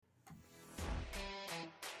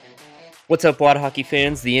What's up, Wad Hockey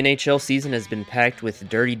fans? The NHL season has been packed with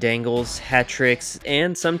dirty dangles, hat tricks,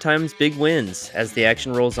 and sometimes big wins. As the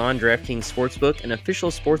action rolls on, DraftKings Sportsbook, an official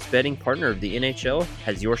sports betting partner of the NHL,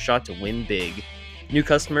 has your shot to win big. New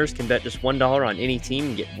customers can bet just $1 on any team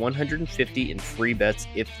and get $150 in free bets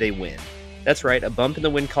if they win. That's right, a bump in the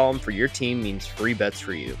win column for your team means free bets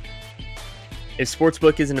for you. If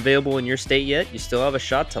Sportsbook isn't available in your state yet, you still have a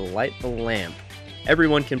shot to light the lamp.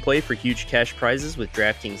 Everyone can play for huge cash prizes with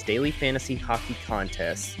DraftKings Daily Fantasy Hockey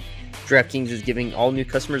Contests. DraftKings is giving all new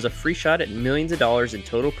customers a free shot at millions of dollars in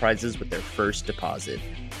total prizes with their first deposit.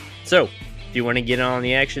 So, if you want to get in on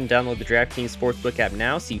the action, download the DraftKings Sportsbook app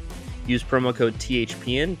now. Use promo code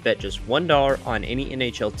THPN, bet just $1 on any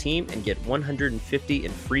NHL team, and get $150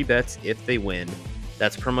 in free bets if they win.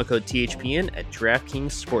 That's promo code THPN at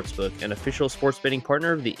DraftKings Sportsbook, an official sports betting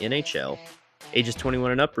partner of the NHL. Ages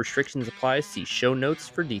 21 and up, restrictions apply. See show notes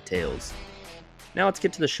for details. Now let's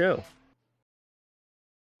get to the show.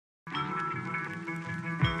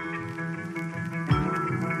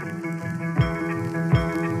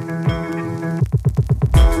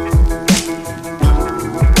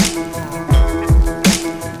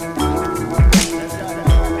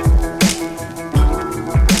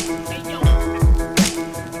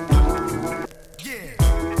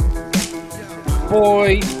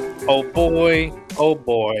 Boy, oh boy, oh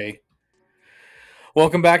boy.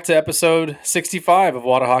 Welcome back to episode 65 of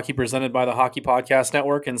Wada Hockey, presented by the Hockey Podcast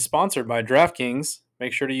Network and sponsored by DraftKings.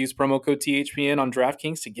 Make sure to use promo code THPN on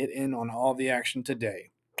DraftKings to get in on all the action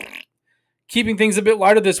today. Keeping things a bit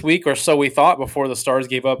lighter this week, or so we thought, before the Stars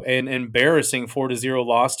gave up an embarrassing 4-0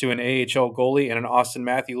 loss to an AHL goalie and an Austin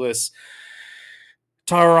Matthews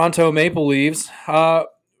Toronto Maple Leafs.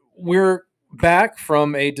 We're back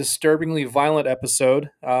from a disturbingly violent episode.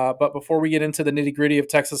 But before we get into the nitty-gritty of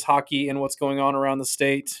Texas hockey and what's going on around the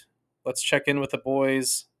state, let's check in with the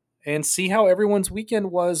boys and see how everyone's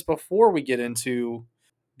weekend was before we get into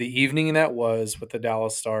the evening that was with the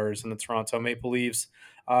Dallas Stars and the Toronto Maple Leafs.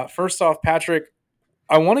 First off, Patrick,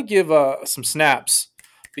 I want to give some snaps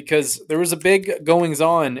because there was a big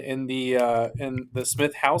goings-on in the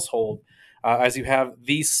Smith household. As you have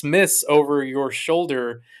the Smiths over your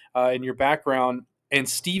shoulder in your background, and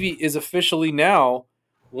Stevie is officially now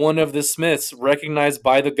one of the Smiths recognized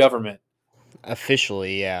by the government.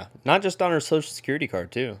 Officially, yeah. Not just on her social security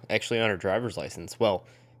card, too. Actually on her driver's license. Well,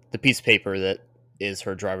 the piece of paper that is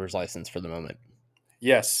her driver's license for the moment.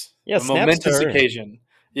 Yes. Yeah, A momentous occasion.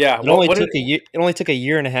 Yeah. It only took a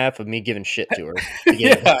year and a half of me giving shit to her to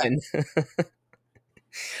get it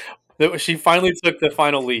done. She finally took the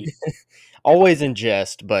final lead. Always in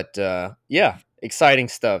jest, but yeah, exciting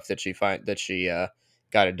stuff that she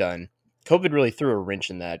got it done. COVID really threw a wrench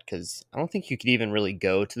in that because I don't think you could even really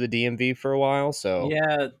go to the DMV for a while. So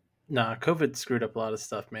yeah, COVID screwed up a lot of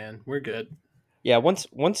stuff, man. We're good. Yeah, once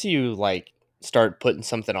you start putting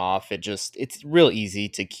something off, it's real easy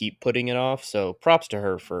to keep putting it off. So props to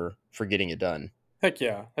her for getting it done. Heck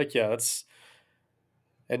yeah. That's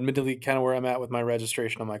admittedly kind of where I'm at with my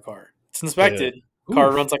registration on my car. It's inspected.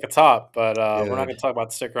 Car runs like a top, but we're not going to talk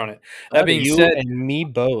about the sticker on it. That being you said, and me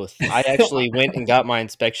both. I actually went and got my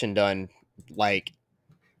inspection done, I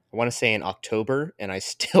want to say in October, and I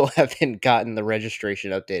still haven't gotten the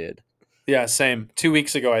registration updated. Yeah, same. 2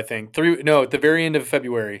 weeks ago, I think. At the very end of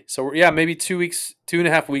February. So yeah, maybe 2 weeks,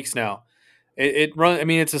 2.5 weeks now. It run. I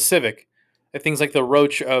mean, it's a Civic. That thing's like the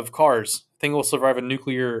roach of cars. Thing will survive a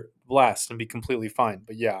nuclear blast and be completely fine.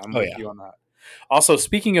 But yeah, I'm with you on that. Also,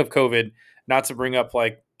 speaking of COVID, not to bring up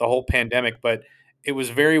the whole pandemic, but it was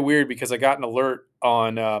very weird because I got an alert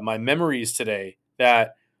on my memories today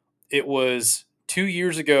that it was 2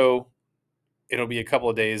 years ago. It'll be a couple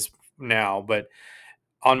of days now, but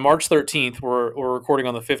on March 13th, we're recording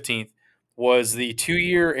on the 15th, was the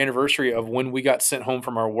 2-year anniversary of when we got sent home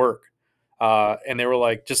from our work. And they were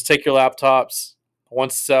like, just take your laptops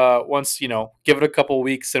once, give it a couple of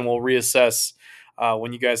weeks and we'll reassess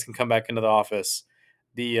when you guys can come back into the office.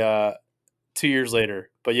 The 2 years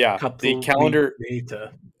later. But yeah, the calendar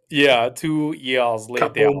later. Yeah, 2 years later.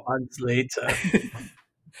 Couple months later.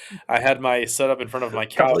 I had my setup in front of my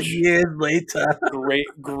couch. Couple years later.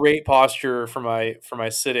 great posture for my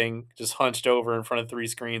sitting, just hunched over in front of 3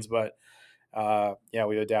 screens. But yeah,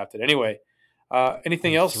 we adapted. Anyway,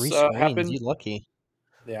 anything else 3 screens, happened? You lucky.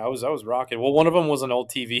 Yeah, I was rocking. Well, one of them was an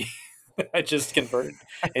old TV. I just converted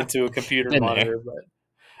into a computer monitor. But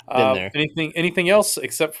anything else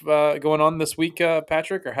except going on this week,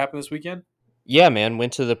 Patrick, or happened this weekend? Yeah, man,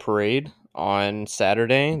 went to the parade on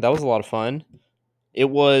Saturday. That was a lot of fun. It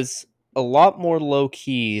was a lot more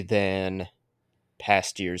low-key than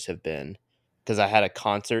past years have been because I had a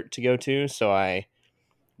concert to go to, so I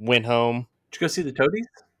went home. Did you go see the Toadies?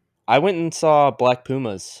 I went and saw Black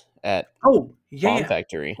Pumas at Oh, yeah, Bomb yeah.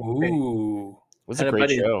 Factory. It Ooh. was a Had a great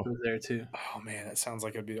buddy that show. was there too. Oh man, that sounds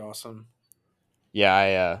like it'd be awesome.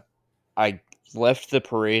 Yeah, I left the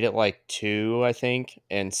parade at like 2, I think,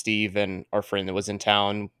 and Steve and our friend that was in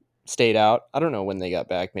town stayed out. I don't know when they got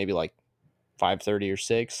back, maybe like 5:30 or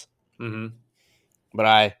 6. Mm-hmm. But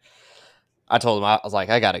I told him, I was like,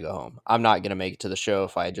 I got to go home. I'm not going to make it to the show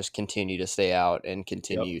if I just continue to stay out and Yep.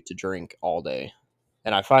 continue to drink all day.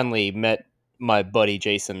 And I finally met my buddy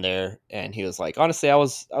Jason there, and he was like, honestly, I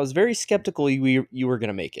was very skeptical you were going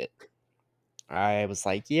to make it. I was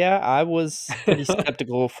like, yeah, I was pretty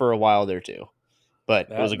skeptical for a while there too. But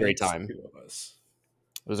it was That a great makes time. 2 of us.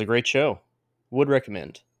 It was a great show. Would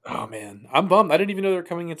recommend. Oh man, I'm bummed. I didn't even know they were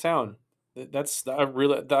coming in town.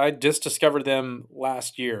 I just discovered them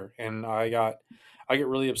last year, and I get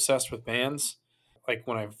really obsessed with bands. Like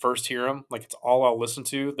when I first hear them, like it's all I'll listen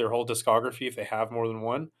to. Their whole discography, if they have more than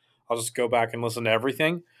one, I'll just go back and listen to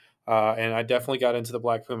everything. And I definitely got into the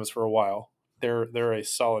Black Pumas for a while. They're a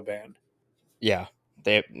solid band. Yeah,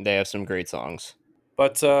 they have some great songs.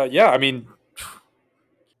 But yeah, I mean,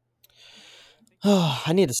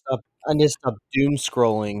 I need to stop. I need to stop doom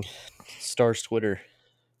scrolling Star's Twitter.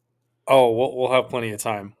 oh, we'll have plenty of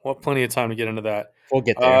time. We'll have plenty of time to get into that. We'll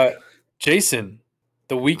get there. Jason,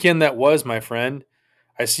 the weekend that was, my friend.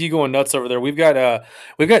 I see you going nuts over there. We've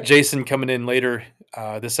got Jason coming in later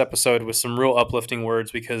this episode with some real uplifting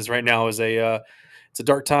words because right now is it's a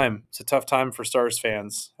dark time. It's a tough time for Stars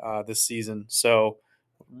fans this season. So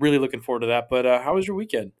really looking forward to that. But how was your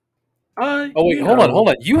weekend? Oh wait, You hold know,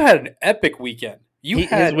 on. You had an epic weekend. You His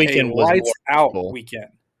had a weekend was lights more out cool. weekend.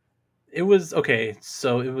 it was okay.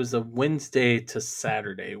 So it was a Wednesday to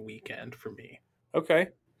Saturday weekend for me. Okay.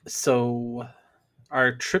 So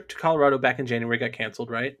our trip to Colorado back in January got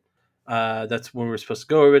canceled, right? That's when we were supposed to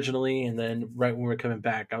go originally, and then right when we were coming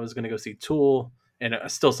back, I was going to go see Tool, and I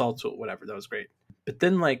still saw Tool. Whatever, that was great. But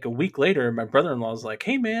then, like a week later, my brother-in-law was like,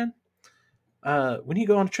 "Hey, man, when you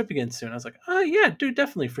go on a trip again soon?" I was like, "Oh yeah, dude,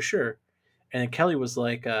 definitely for sure." And then Kelly was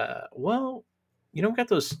like, "Well, we got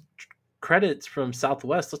those credits from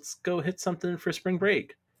Southwest. Let's go hit something for spring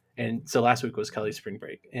break." And so last week was Kelly's spring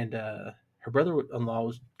break, and her brother-in-law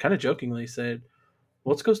was kind of jokingly said,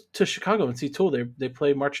 well, let's go to Chicago and see Tool. They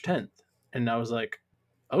play March 10th. And I was like,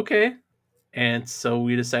 okay. And so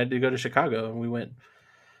we decided to go to Chicago, and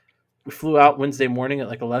we flew out Wednesday morning at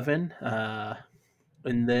like 11. And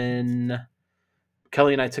then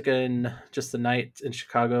Kelly and I took in just the night in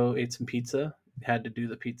Chicago, ate some pizza, had to do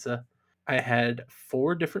the pizza. I had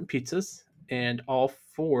 4 different pizzas, and all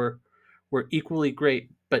 4 were equally great,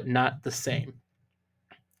 but not the same.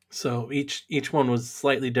 So each one was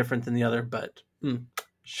slightly different than the other, but So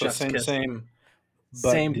chef's same, kiss. same,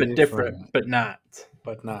 but Same but different, but not.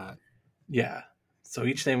 but not. Yeah. So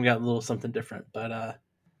each time we got a little something different. But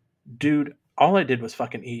dude, all I did was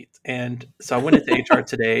fucking eat. And so I went into HR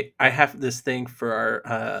today. I have this thing for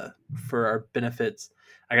our benefits.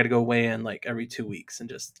 I gotta go weigh in like every 2 weeks and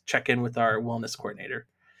just check in with our wellness coordinator.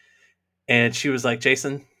 And she was like,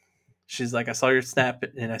 Jason, she's like, I saw your snap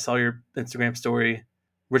and I saw your Instagram story.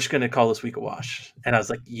 We're just gonna call this week a wash. And I was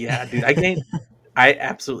like, yeah, dude, I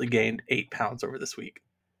absolutely gained 8 pounds over this week.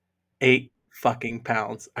 8 fucking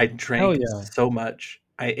pounds. I Hell drank yeah. so much.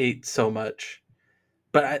 I ate so much.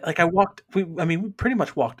 But I walked. We pretty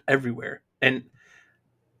much walked everywhere, and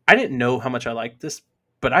I didn't know how much I liked this,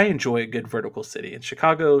 but I enjoy a good vertical city, and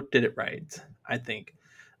Chicago did it right. I think.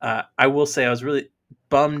 I will say I was really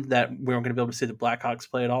bummed that we weren't going to be able to see the Blackhawks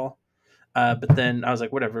play at all. But then I was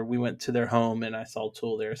like, whatever. We went to their home, and I saw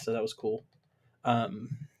Tool there, so that was cool. Um,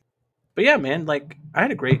 but yeah, man, like I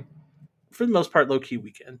had a great, for the most part, low key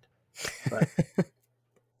weekend. But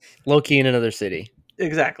Low key in another city.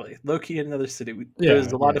 exactly, low key in another city. Yeah, It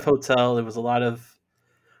was a lot of yeah. hotel. It was a lot of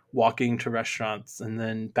walking to restaurants, and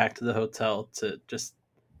then back to the hotel to just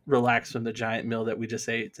relax from the giant meal that we just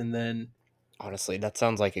ate. And then Honestly, that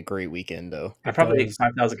sounds like a great weekend, though. I It probably ate does.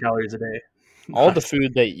 5,000 calories a day. All the Honestly.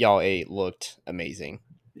 food that y'all ate looked amazing,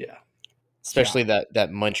 Yeah. especially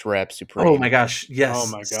that Munch Wrap Oh my Supreme. gosh. Oh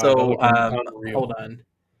Yes. my god, that So looked unreal. hold on.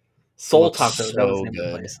 Soul Looks Taco. That was the so name of the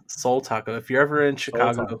good. place. Soul Taco. If you're ever in Soul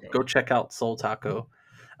Chicago, Taco. go check out Soul Taco.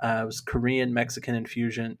 It was Korean, Mexican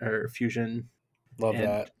infusion or fusion, Love and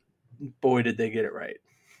that. boy did they get it right.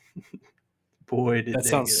 Boy did That they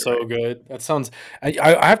sounds get it so right. good. That sounds. I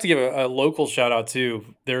have to give a local shout out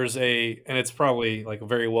too. There's and it's probably like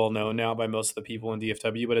very well known now by most of the people in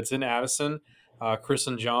DFW, but it's in Addison. Chris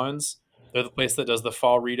and John's. They're the place that does the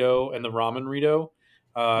pho Rito and the ramen Rito.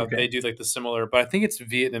 Okay. They do like the similar, but I think it's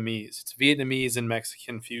Vietnamese. It's Vietnamese and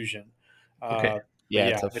Mexican fusion. Okay. Uh, But Yeah,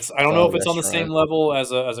 yeah, it's a I don't know pho if it's on the same restaurant. level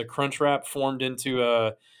as a crunch wrap formed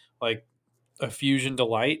into like a fusion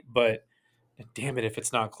delight, but damn it if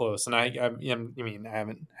it's not close. And I mean, I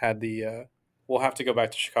haven't had the. We'll have to go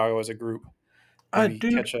back to Chicago as a group, maybe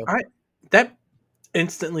Dude, catch up. that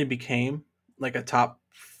instantly became like a top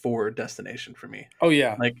 4 destination for me. Oh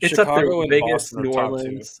yeah, Like it's up there, Chicago and Vegas, Boston are New top two.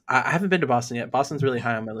 Orleans. I haven't been to Boston yet. Boston's really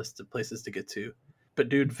high on my list of places to get to. But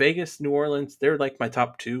dude, Vegas, New Orleans, they're like my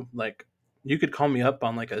top 2. Like you could call me up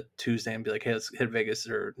on like a Tuesday and be like, "Hey, let's hit Vegas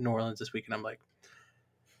or New Orleans this week," and I'm like,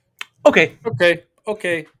 "Okay,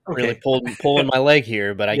 Okay. Really okay, pulling my leg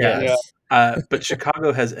here, but I yeah." Yeah, guess. But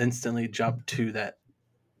Chicago has instantly jumped to that.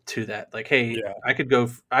 Like, hey, yeah. I can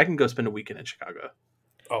go spend a weekend in Chicago.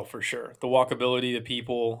 Oh, for sure. The walkability, the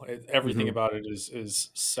people, everything Hmm. about it is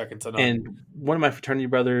second to none. And one of my fraternity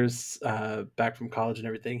brothers, back from college and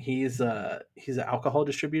everything, he's an alcohol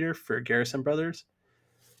distributor for Garrison Brothers.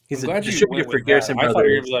 I'm He's a glad you distributor went for with that. Garrison I thought you were gonna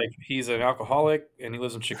Brothers. be like, he's an alcoholic and he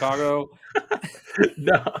lives in Chicago.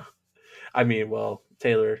 No, I mean, well,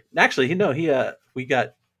 Taylor. Actually,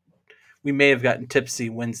 we may have gotten tipsy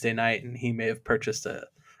Wednesday night, and he may have purchased a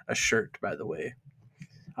shirt. By the way,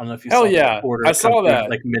 I don't know if you Hell saw that yeah, I order come saw through at that.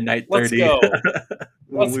 like midnight Let's 30 go.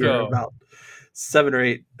 when Let's we were go. about 7 or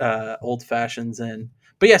 8 old fashions in.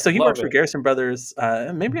 But yeah, so he Love works for it. Garrison Brothers.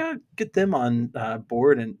 Maybe I'll get them on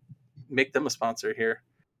board and make them a sponsor here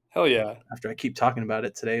Hell yeah. after I keep talking about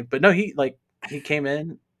it today. But no, he came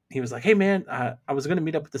in. He was like, "Hey man, I was gonna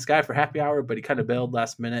meet up with this guy for happy hour, but he kind of bailed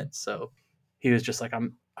last minute." So he was just like,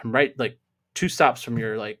 I'm right like 2 stops from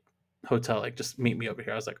your like hotel. Like just meet me over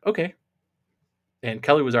here." I was like, "Okay." And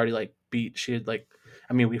Kelly was already like beat. She had like,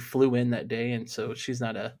 I mean, we flew in that day, and so she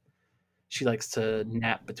likes to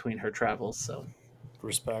nap between her travels. So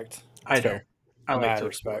Respect. I It's don't. fair. I like Mad to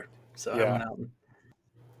respect. explore. So I Yeah.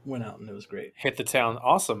 went out and it was great. Hit the town.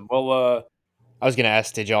 Awesome. Well, I was gonna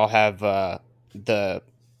ask, did y'all have the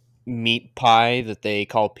meat pie that they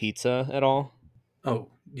call pizza at all? Oh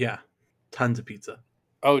yeah, tons of pizza.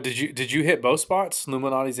 oh, did you hit both spots,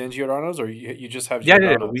 Illuminati's and Giordano's, or you just have Yeah. We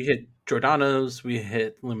Giordano's? hit Giordano's. We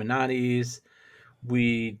hit Illuminati's.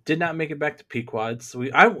 We did not make it back to Pequod's.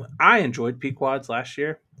 I enjoyed Pequod's last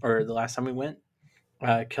year or the last time we went.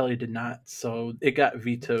 Kelly did not, so it got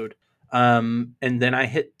vetoed. And then I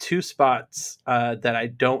hit 2 spots that I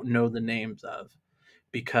don't know the names of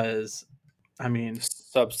because I mean,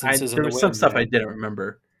 Substances in there the was some wind, stuff I man. didn't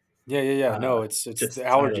remember. Yeah. Uh, No, it's the just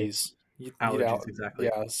out of allergies. You eat allergies, out. exactly.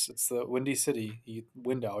 Yeah, it's the windy city. You eat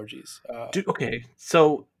wind allergies. Dude, okay,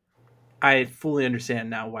 so I fully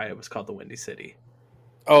understand now why it was called the Windy City.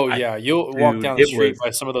 Oh I, yeah, you'll walk dude, down the it street was. by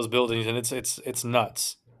some of those buildings, and it's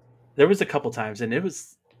nuts. There was a couple times, and it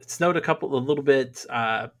snowed a little bit,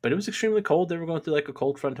 but it was extremely cold. They were going through like a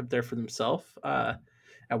cold front up there for themselves.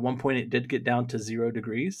 At one point, it did get down to 0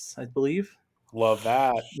 degrees, I believe, Love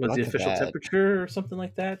that. was the Look at official that. temperature or something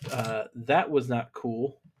like that. That was not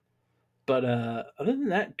cool. But other than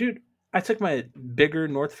that, dude, I took my bigger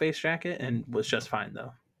North Face jacket and was just fine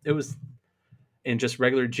though. It was in just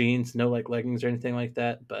regular jeans, no like leggings or anything like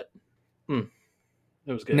that. But mm,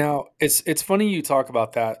 it was good. Now it's funny you talk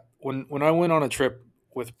about that. When I went on a trip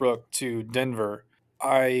with Brooke to Denver,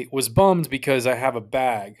 I was bummed because I have a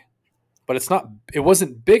bag, but it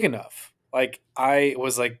wasn't big enough. Like I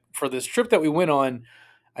was like for this trip that we went on,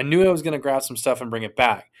 I knew I was gonna grab some stuff and bring it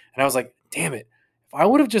back. And I was like, damn it. If I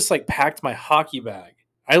would have just like packed my hockey bag,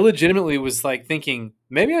 I legitimately was like thinking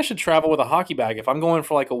maybe I should travel with a hockey bag if I'm going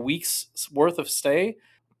for like a week's worth of stay,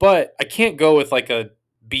 but I can't go with like a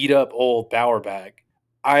beat up old Bauer bag.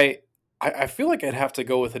 I I feel like I'd have to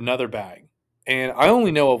go with another bag. And I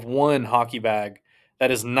only know of one hockey bag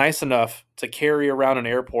that is nice enough to carry around an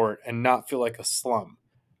airport and not feel like a slum.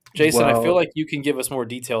 Jason, I feel Well, like you can give us more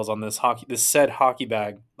details on this said hockey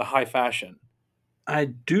bag, the high fashion. I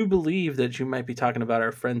do believe that you might be talking about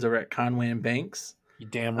our friends over at Conway and Banks. You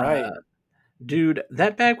damn Uh, right. Dude,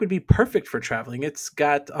 that bag would be perfect for traveling. It's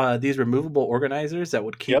got these removable organizers that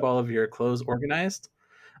would keep Yep. all of your clothes organized.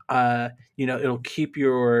 It'll keep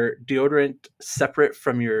your deodorant separate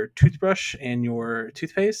from your toothbrush and your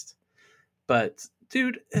toothpaste. But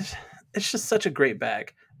dude, it's just such a great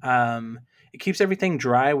bag. It keeps everything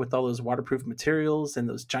dry with all those waterproof materials and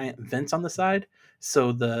those giant vents on the side,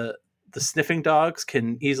 so the sniffing dogs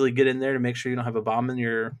can easily get in there to make sure you don't have a bomb in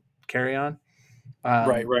your carry on. My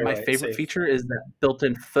Right. favorite Safe. feature is that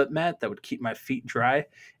built-in foot mat that would keep my feet dry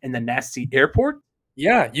in the nasty airport.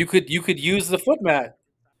 Yeah, you could use the foot mat.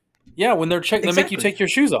 Yeah, when they make you Exactly. take your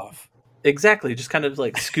shoes off. Exactly. Just kind of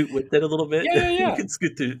like scoot with it a little bit. You Yeah. could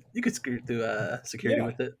scoot through. You could scoot through security Yeah.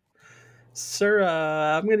 with it, sir.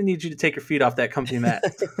 I'm going to need you to take your feet off that comfy mat.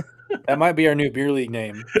 That might be our new beer league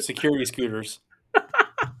name, Security Scooters.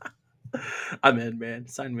 I'm in, man.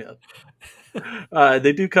 Sign me up.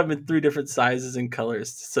 They do come in 3 different sizes and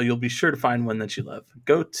colors, so you'll be sure to find one that you love.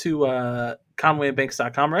 Go to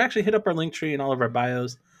conwaybanks.com or actually hit up our link tree in all of our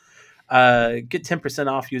bios. Get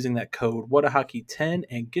 10% off using that code WHATAHOCKEY10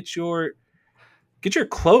 and get your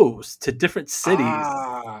clothes to different cities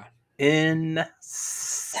in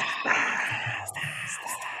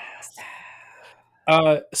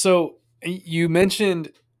So you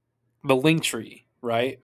mentioned the link tree,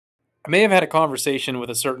 right? I may have had a conversation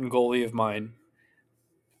with a certain goalie of mine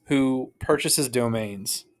who purchases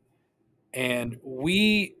domains, and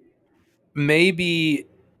we may be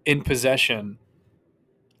in possession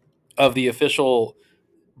of the official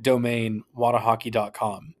domain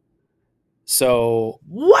watahockey.com. So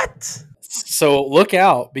what? look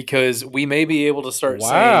out, because we may be able to start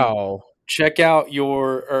saying, Wow. check out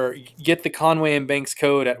or get the Conway and Banks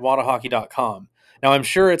code at watahockey.com. Now, I'm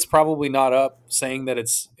sure it's probably not up saying that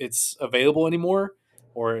it's available anymore,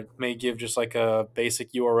 or it may give just like a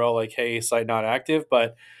basic URL like, hey, site not active.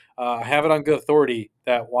 But I have it on good authority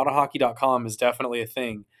that watahockey.com is definitely a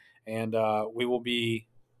thing. And we will be,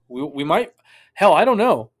 we might, hell, I don't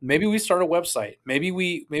know. Maybe we start a website. Maybe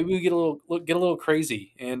we get a little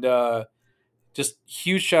crazy. And just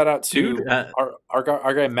huge shout out to Dude,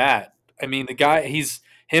 our guy Matt. I mean, the guy,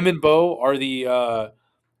 him and Bo are the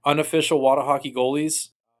unofficial Wada Hockey goalies,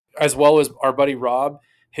 as well as our buddy Rob,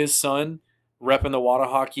 his son, repping the Wada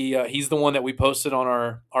Hockey. He's the one that we posted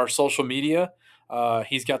on our social media.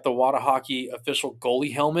 He's got the Wada Hockey official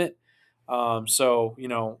goalie helmet. So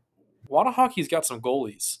Wada Hockey's got some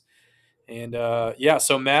goalies, and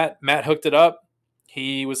so Matt hooked it up.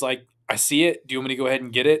 He was like, I see it. Do you want me to go ahead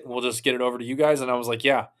and get it? We'll just get it over to you guys. And I was like,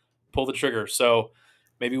 yeah, pull the trigger. So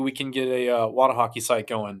maybe we can get a Wada Hockey site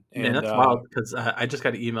going. And man, that's wild because I just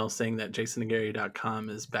got an email saying that jasonnagary.com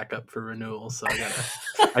is back up for renewal. So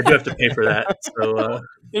I do have to pay for that. So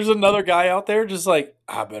there's another guy out there just like,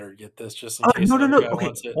 I better get this just in case no. another guy Okay,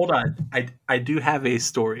 wants it. hold on. I do have a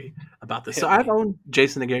story about this. So I've owned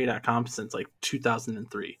jasonnagary.com since like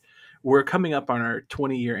 2003. We're coming up on our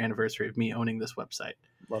 20-year anniversary of me owning this website.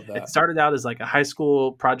 Love that. It started out as like a high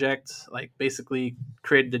school project, like basically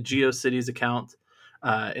created a GeoCities account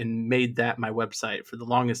and made that my website for the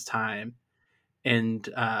longest time. And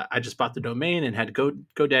I just bought the domain and had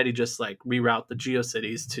GoDaddy just like reroute the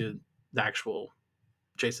GeoCities to the actual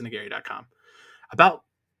jasonnagary.com. About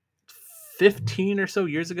 15 or so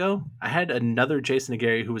years ago, I had another Jason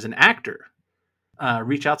Aguirre who was an actor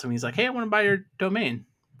reach out to me. He's like, hey, I want to buy your domain.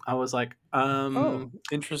 I was like,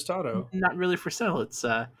 Interestado. not really for sale. It's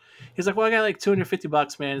he's like, well, I got like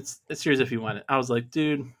 $250, man. It's yours if you want it. I was like,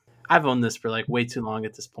 dude, I've owned this for like way too long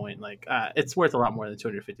at this point. Like, it's worth a lot more than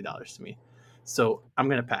 $250 to me. So I'm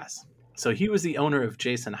gonna pass. So he was the owner of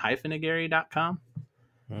jason-aguirre.com.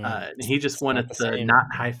 And he just wanted the not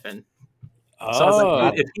hyphen. Oh. So I was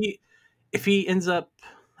like, dude, if he ends up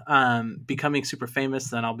becoming super famous,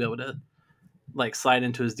 then I'll be able to like slide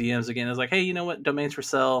into his DMs again. I was like, hey, you know what? Domain's for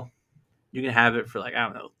sale. You can have it for like, I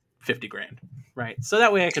don't know, 50 grand. Right. So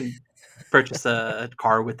that way I can purchase a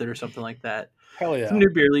car with it or something like that. Hell yeah. Some new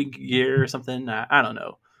beer league gear or something. I don't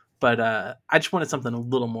know. But I just wanted something a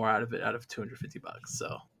little more out of it, out of $250.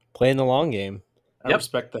 So playing the long game. I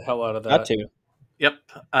respect the hell out of that. Got to. Yep.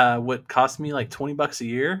 What cost me like $20 a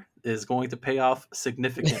year is going to pay off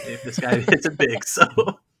significantly if this guy hits it big. So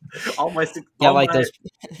all my those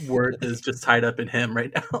worth is just tied up in him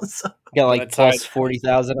right now. So got like plus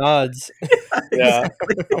 40,000 odds. Yeah,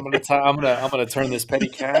 exactly. I'm gonna turn this petty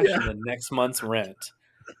cash into next month's rent.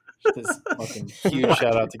 This fucking huge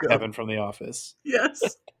shout out to Kevin from The Office.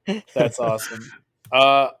 Yes, that's awesome.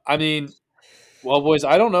 I mean, well, boys,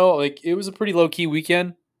 I don't know. Like, it was a pretty low key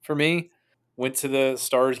weekend for me. Went to the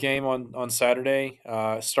Stars game on Saturday.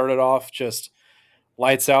 Started off just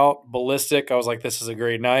lights out, ballistic. I was like, this is a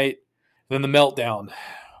great night. Then the meltdown.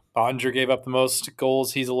 Bottinger gave up the most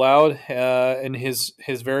goals he's allowed in his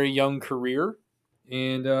very young career,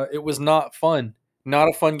 and it was not fun. Not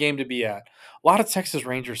a fun game to be at. A lot of Texas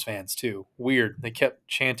Rangers fans too. Weird. They kept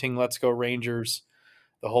chanting "Let's go Rangers"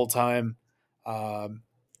 the whole time. I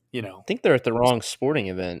think they're at the wrong sporting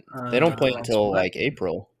event. They don't play until like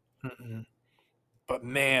April. Mm-mm. But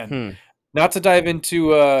man, not to dive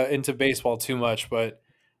into baseball too much, but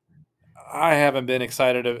I haven't been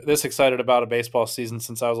this excited about a baseball season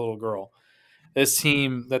since I was a little girl. This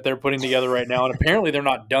team that they're putting together right now, and apparently they're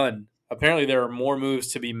not done. Apparently there are more moves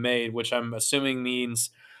to be made, which I'm assuming means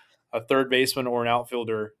a third baseman or an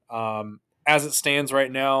outfielder. As it stands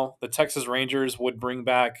right now, the Texas Rangers would bring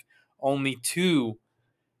back only two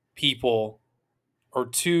people or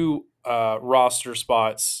two roster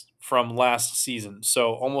spots from last season.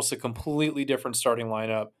 So almost a completely different starting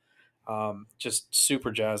lineup. Just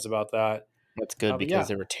super jazzed about that. That's good But because yeah,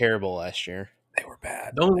 they were terrible last year. they were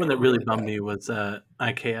bad. The only They one that were really really bummed bad. me was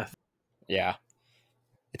IKF. Yeah.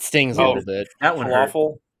 It stings a Yeah, Oh, little bit. that one hurt.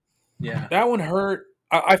 Falafel. Yeah, That one hurt.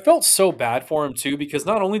 I felt so bad for him too because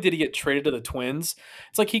not only did he get traded to the Twins,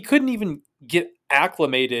 it's like he couldn't even get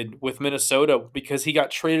acclimated with Minnesota because he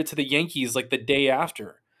got traded to the Yankees like the day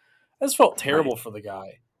after. I just felt right. terrible for the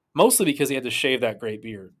guy, mostly because he had to shave that great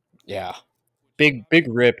beard. Yeah. Big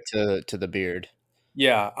rip to the beard.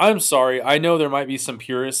 Yeah, I'm sorry. I know there might be some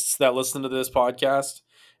purists that listen to this podcast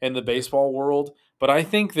in the baseball world, but I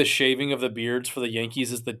think the shaving of the beards for the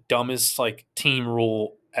Yankees is the dumbest like team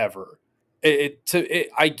rule ever.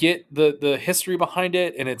 I get the history behind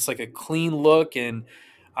it, and it's like a clean look, and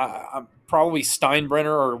I'm probably Steinbrenner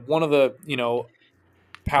or one of the Probably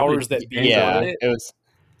powers that be D'Angelo. wanted Yeah, it. it was.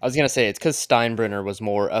 I was gonna say it's because Steinbrenner was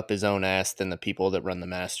more up his own ass than the people that run the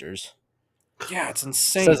Masters. Yeah, it's Says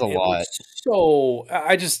insane. a It lot. looks so.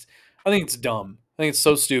 I think it's dumb. I think it's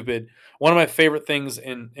so stupid. One of my favorite things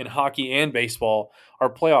in hockey and baseball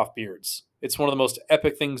are playoff beards. It's one of the most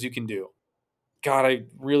epic things you can do. God, I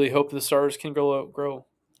really hope the Stars can grow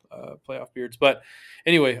playoff beards. But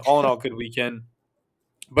anyway, all in all, good weekend.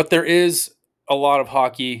 But there is a lot of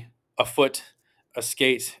hockey afoot, a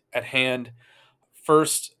skate at hand.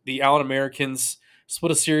 First, the Allen Americans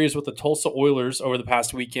split a series with the Tulsa Oilers over the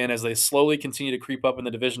past weekend as they slowly continue to creep up in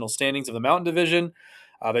the divisional standings of the Mountain Division.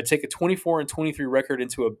 They take a 24-23 record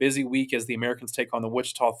into a busy week as the Americans take on the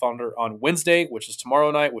Wichita Thunder on Wednesday, which is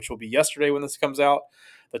tomorrow night, which will be yesterday when this comes out.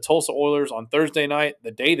 The Tulsa Oilers on Thursday night,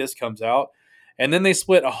 the day this comes out. And then they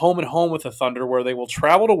split a home and home with the Thunder where they will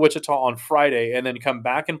travel to Wichita on Friday and then come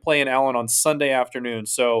back and play in Allen on Sunday afternoon.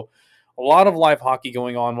 So a lot of live hockey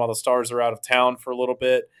going on while the Stars are out of town for a little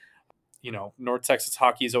bit. North Texas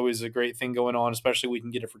hockey is always a great thing going on, especially we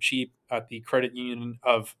can get it for cheap at the Credit Union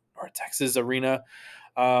of North Texas Arena.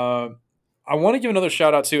 Uh, I want to give another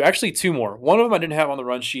shout out to actually two more. One of them I didn't have on the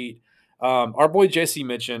run sheet. Our boy Jesse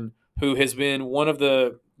Mitchin, who has been one of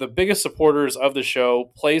the biggest supporters of the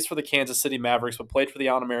show, plays for the Kansas City Mavericks, but played for the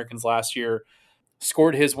Allen Americans last year,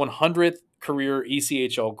 scored his 100th career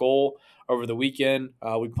ECHL goal over the weekend.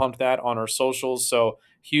 We pumped that on our socials, so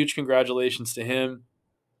huge congratulations to him.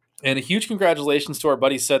 And a huge congratulations to our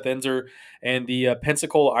buddy Seth Enzer and the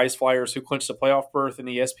Pensacola Ice Flyers, who clinched a playoff berth in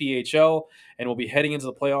the SPHL and will be heading into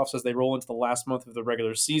the playoffs as they roll into the last month of the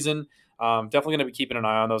regular season. Definitely going to be keeping an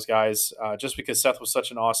eye on those guys, just because Seth was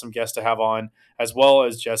such an awesome guest to have on, as well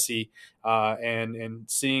as Jesse. And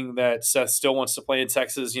seeing that Seth still wants to play in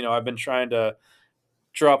Texas, I've been trying to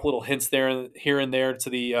drop little hints here and there to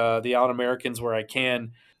the Allen Americans where I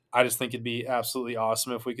can. I just think it'd be absolutely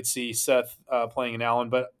awesome if we could see Seth playing in Allen.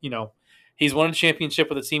 But he's won a championship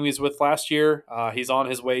with the team he was with last year. He's on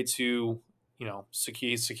his way to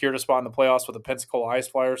he's secured a spot in the playoffs with the Pensacola Ice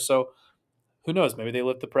Flyers. So who knows? Maybe they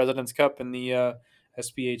lift the President's Cup in the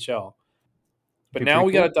SPHL. But Be now pretty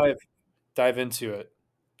we cool. got to dive into it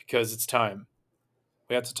because it's time.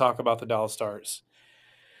 We have to talk about the Dallas Stars.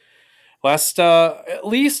 At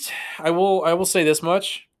least I will say this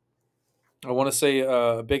much. I want to say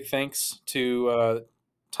a big thanks to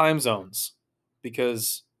time zones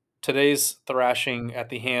because today's thrashing at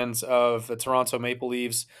the hands of the Toronto Maple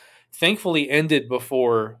Leafs thankfully ended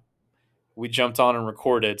before we jumped on and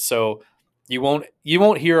recorded. So you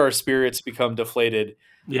won't hear our spirits become deflated.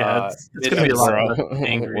 Yeah, it's Mid going to be a lot episode. of us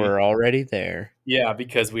angry. We're already there. Yeah,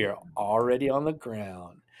 because we are already on the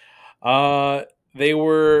ground. They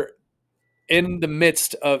were in the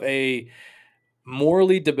midst of a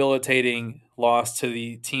morally debilitating loss to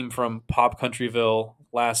the team from Pop Countryville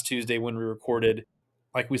last Tuesday when we recorded.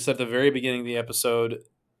 Like we said at the very beginning of the episode,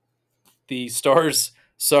 the Stars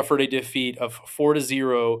suffered a defeat of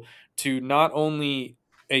 4-0 to not only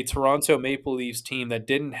a Toronto Maple Leafs team that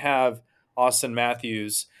didn't have Austin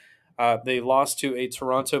Matthews, they lost to a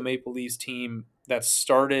Toronto Maple Leafs team that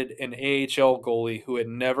started an AHL goalie who had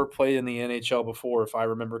never played in the NHL before, if I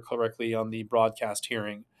remember correctly on the broadcast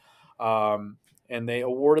hearing. And they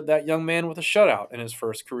awarded that young man with a shutout in his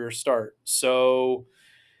first career start. So,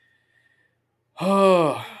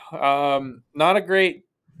 not a great,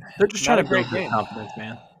 They're just not trying a to build great their game. confidence,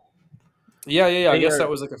 man. Yeah. I They guess are that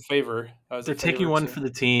was like a favor. That was a they're favor taking or one two. for the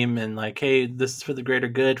team and like, hey, this is for the greater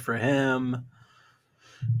good for him.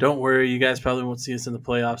 Don't worry, you guys probably won't see us in the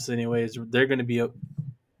playoffs anyways. They're going to be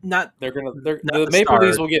not The the Maple Leafs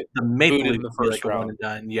Stars. will get The Maple booted in Leafs the will be first like a one round. and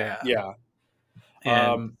done. Yeah. Yeah.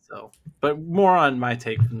 And so, but more on my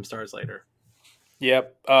take from the Stars later.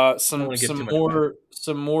 Yep. I don't Some want to give too some much away. more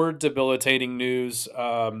some more debilitating news.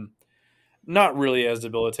 not really as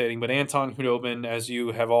debilitating, but Anton Hudobin, as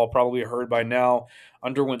you have all probably heard by now,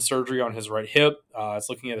 underwent surgery on his right hip. It's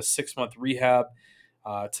looking at a 6-month rehab.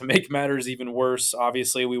 To make matters even worse,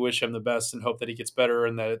 obviously, we wish him the best and hope that he gets better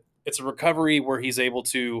and that it's a recovery where he's able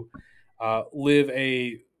to live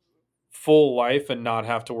a full life and not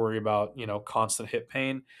have to worry about constant hip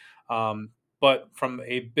pain. But from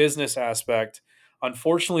a business aspect,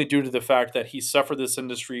 unfortunately, due to the fact that he suffered this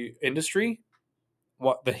industry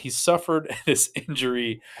what that he suffered this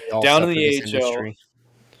injury We all down in suffer the this AHL. industry.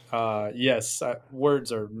 Yes,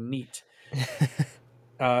 words are neat.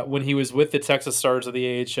 When he was with the Texas Stars of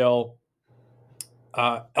the AHL,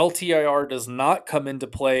 LTIR does not come into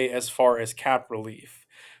play as far as cap relief.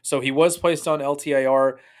 So he was placed on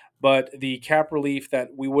LTIR, but the cap relief that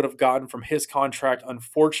we would have gotten from his contract,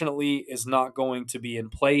 unfortunately, is not going to be in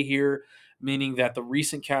play here, meaning that the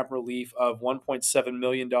recent cap relief of $1.7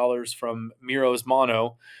 million from Miro's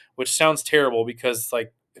Mono, which sounds terrible because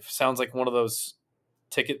it sounds like one of those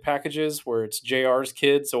ticket packages where it's JR's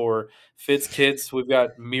kids or Fitz kids. We've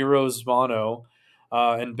got Miro's Mono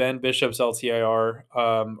and Ben Bishop's LTIR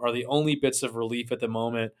are the only bits of relief at the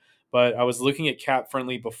moment. But I was looking at Cap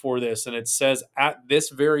Friendly before this, and it says at this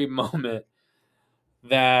very moment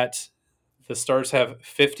that the Stars have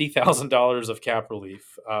 $50,000 of cap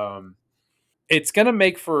relief. It's going to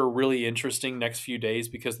make for a really interesting next few days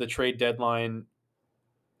because the trade deadline,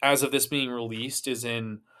 as of this being released, is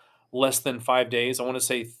in less than 5 days. I want to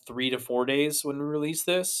say 3 to 4 days when we release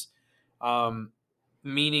this. Um,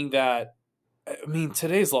 Meaning that, I mean,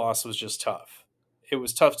 today's loss was just tough. It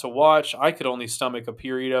was tough to watch. I could only stomach a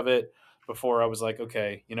period of it before I was like,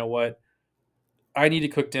 okay, you know what? I need to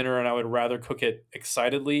cook dinner, and I would rather cook it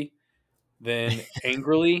excitedly than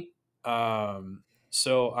angrily.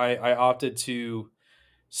 So I opted to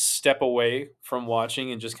step away from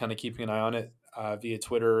watching and just kind of keeping an eye on it via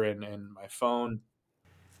Twitter and my phone. in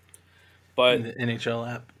But the NHL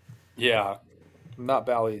app. yeah, not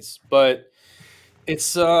Bally's, but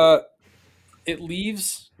it's it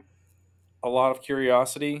leaves a lot of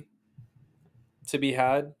curiosity to be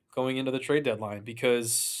had going into the trade deadline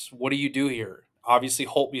because what do you do here? Obviously,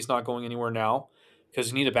 Holtby's not going anywhere now because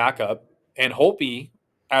you need a backup, and Holtby,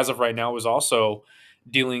 as of right now, is also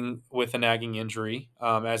dealing with a nagging injury.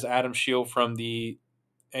 As Adam Scheel from the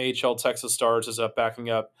AHL Texas Stars is up backing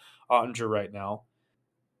up Ottinger right now.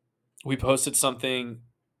 We posted something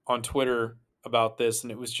on Twitter about this,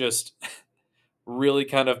 and it was just really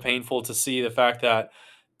kind of painful to see the fact that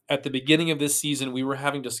at the beginning of this season, we were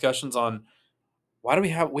having discussions on why do we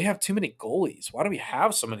have too many goalies? Why do we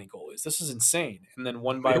have so many goalies? This is insane. And then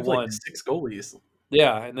one We by have like one, 6 goalies.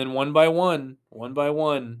 yeah, and then one by one,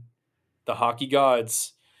 the hockey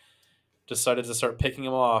gods decided to start picking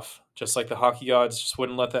them off, just like the hockey gods just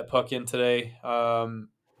wouldn't let that puck in today.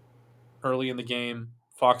 Early in the game,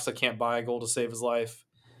 Foxa can't buy a goal to save his life.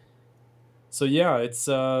 So yeah, it's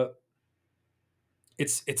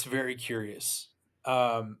very curious.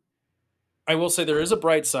 Um, I will say there is a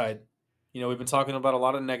bright side. We've been talking about a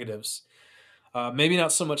lot of negatives. Maybe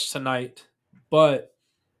not so much tonight, but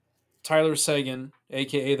Tyler Sagan,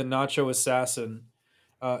 aka the Nacho Assassin,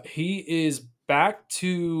 he is back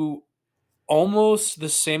to almost the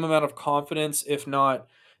same amount of confidence, if not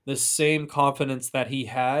the same confidence that he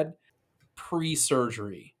had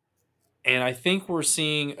pre-surgery. And I think we're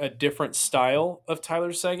seeing a different style of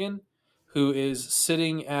Tyler Sagan, who is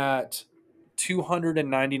sitting at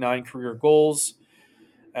 299 career goals,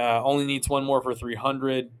 only needs one more for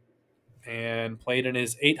 300, and played in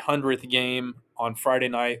his 800th game on Friday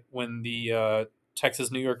night when the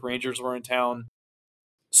Texas New York Rangers were in town.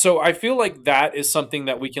 So I feel like that is something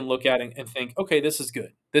that we can look at and think, okay, this is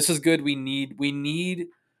good. This is good. We need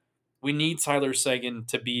Tyler Sagan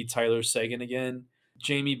to be Tyler Sagan again.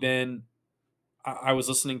 Jamie Benn, I was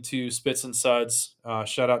listening to Spits and Suds.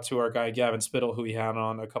 Shout out to our guy Gavin Spittle, who we had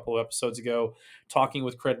on a couple of episodes ago, talking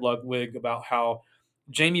with Craig Ludwig about how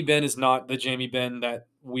Jamie Benn is not the Jamie Benn that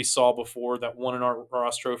we saw before that won an Art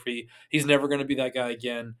Ross Trophy. He's never going to be that guy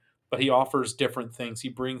again, but he offers different things. He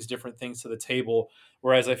brings different things to the table.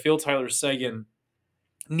 Whereas I feel Tyler Sagan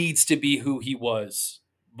needs to be who he was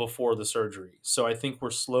before the surgery. So I think we're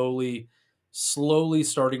slowly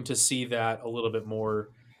starting to see that a little bit more,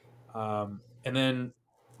 and then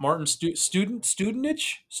Martin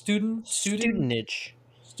Studentage. Studenich,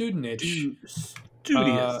 uh,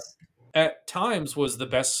 Studious. at times was the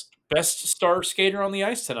best star skater on the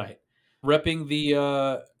ice tonight, repping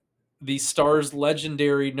the Stars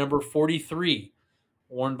legendary number 43,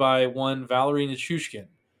 worn by one Valerie Nichushkin.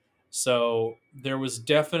 So there was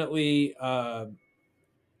definitely a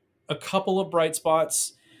couple of bright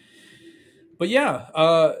spots, but yeah,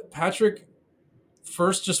 Patrick.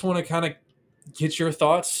 first, just want to kind of get your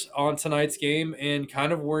thoughts on tonight's game and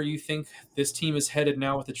kind of where you think this team is headed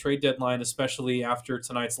now with the trade deadline, especially after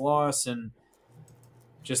tonight's loss and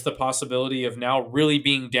just the possibility of now really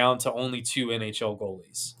being down to only two NHL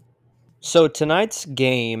goalies. So tonight's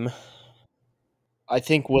game, I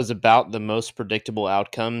think, was about the most predictable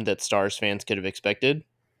outcome that Stars fans could have expected,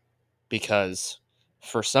 because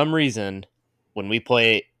for some reason, when we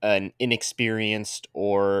play an inexperienced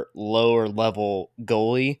or lower level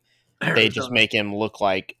goalie, they just Arizona. make him look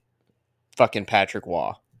like fucking Patrick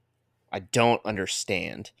Waugh. I don't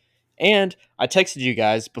understand. And I texted you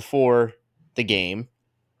guys before the game,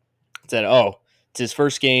 said, "Oh, it's his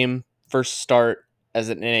first game, first start as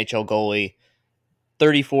an NHL goalie,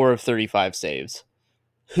 34 of 35 saves."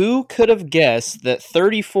 Who could have guessed that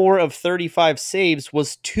 34 of 35 saves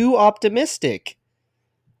was too optimistic?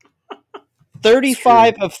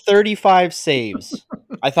 35 of 35 saves.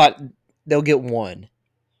 I thought they'll get one.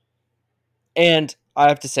 And I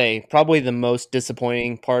have to say, probably the most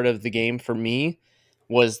disappointing part of the game for me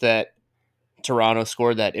was that Toronto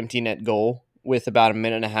scored that empty net goal with about a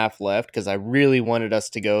minute and a half left, because I really wanted us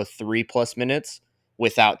to go 3+ minutes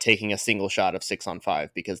without taking a single shot of 6-on-5,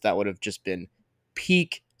 because that would have just been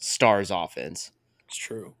peak Stars offense. It's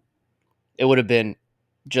true. It would have been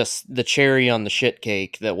just the cherry on the shit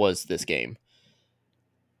cake that was this game.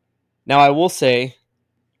 Now, I will say,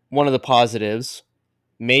 one of the positives,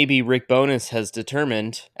 maybe Rick Bowness has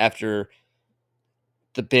determined after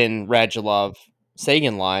the Ben Radulov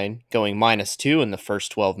Sagan line going -2 in the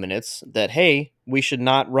first 12 minutes that, hey, we should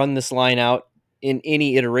not run this line out in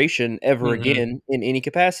any iteration ever again in any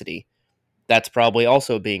capacity. That's probably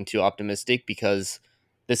also being too optimistic, because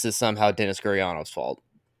this is somehow Dennis Gurianov's fault.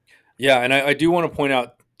 Yeah, and I do want to point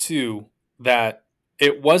out, too, that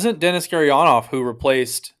it wasn't Dennis Gurianov who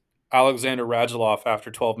replaced Alexander Radulov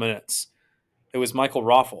after 12 minutes. It was Michael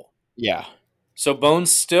Raffel. Yeah. So Bones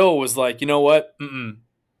still was like, you know what?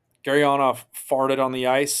 Gurianov farted on the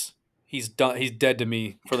ice. He's done. He's dead to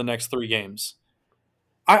me for the next 3 games.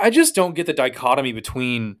 I just don't get the dichotomy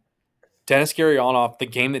between Dennis Gurianov, the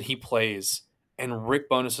game that he plays, and Rick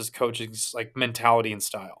Bowness's coaching's like mentality and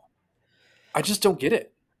style. I just don't get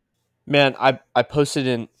it. Man, I posted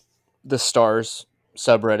in the Stars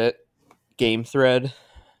subreddit game thread.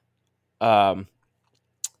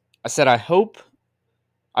 I said,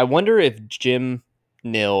 I wonder if Jim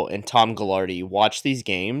Nill and Tom Ghilardi watch these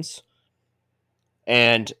games,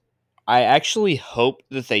 and I actually hope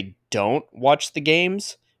that they don't watch the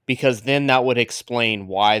games, because then that would explain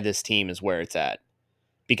why this team is where it's at.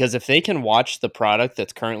 Because if they can watch the product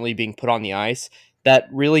that's currently being put on the ice, that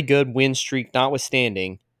really good win streak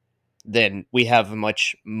notwithstanding, then we have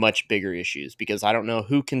much, much bigger issues, because I don't know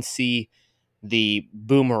who can see the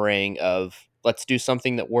boomerang of, let's do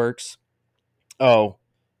something that works. Oh,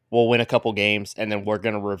 we'll win a couple games, and then we're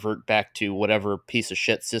going to revert back to whatever piece of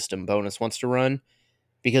shit system Bonus wants to run.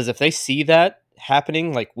 Because if they see that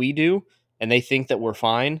happening like we do, and they think that we're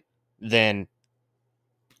fine, then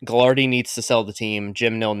Ghilardi needs to sell the team.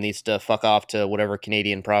 Jim Nill needs to fuck off to whatever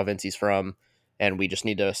Canadian province he's from, and we just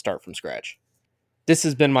need to start from scratch. This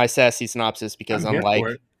has been my sassy synopsis, because I'm here for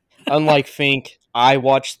it. unlike Fink, I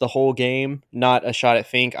watched the whole game, not a shot at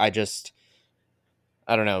Fink. I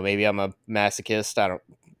don't know, maybe I'm a masochist.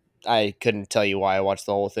 I couldn't tell you why I watched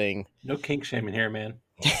the whole thing. No kink shaming here, man.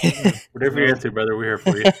 Whatever you're into, brother, we're here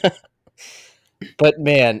for you. But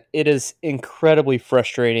man, it is incredibly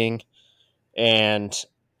frustrating, and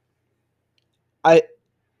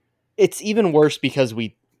it's even worse because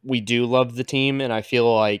we do love the team, and I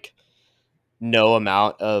feel like no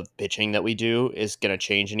amount of bitching that we do is going to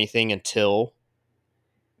change anything until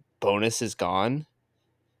Bonus is gone,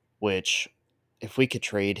 which, if we could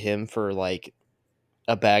trade him for like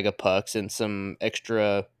a bag of pucks and some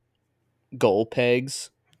extra goal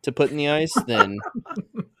pegs to put in the ice, then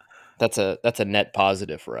that's a net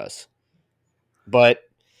positive for us. But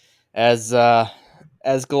as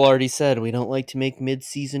Ghilardi said, we don't like to make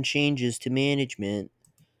mid-season changes to management.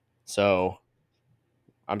 So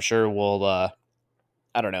I'm sure we'll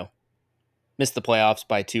I don't know, miss the playoffs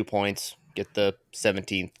by 2 points, get the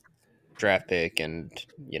 17th draft pick, and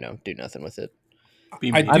do nothing with it.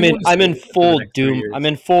 I'm in full doom. I'm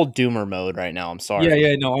in full doomer mode right now. I'm sorry.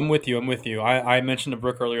 Yeah, no, I'm with you. I mentioned to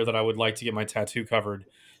Brooke earlier that I would like to get my tattoo covered.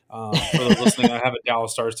 For those listening, I have a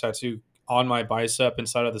Dallas Stars tattoo on my bicep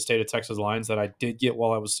inside of the state of Texas lines that I did get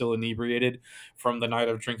while I was still inebriated from the night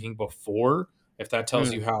of drinking before. If that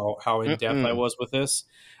tells you how in depth I was with this.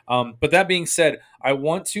 But that being said, I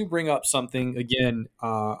want to bring up something again.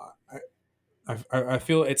 I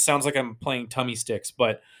feel it sounds like I'm playing tummy sticks,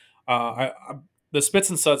 but the Spits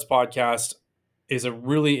and Suds podcast is a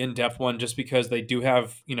really in-depth one just because they do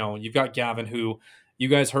have, you've got Gavin, who you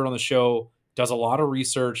guys heard on the show, does a lot of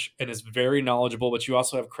research and is very knowledgeable, but you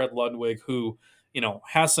also have Craig Ludwig, who,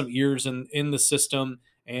 has some ears in the system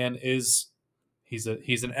and he's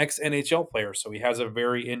an ex NHL player, so he has a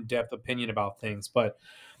very in-depth opinion about things. But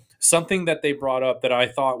something that they brought up that I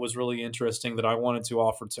thought was really interesting that I wanted to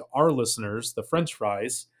offer to our listeners, the French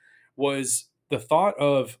fries, was the thought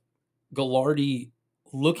of Gallardi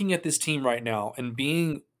looking at this team right now and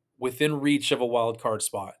being within reach of a wild card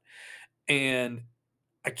spot. And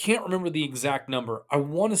I can't remember the exact number. I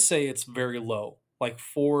want to say it's very low, like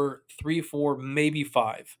 3, 4, maybe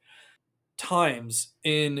 5 times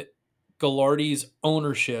in Gallardi's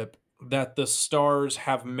ownership that the Stars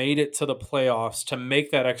have made it to the playoffs to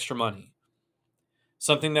make that extra money.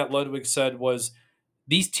 Something that Ludwig said was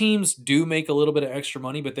these teams do make a little bit of extra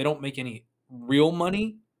money, but they don't make any real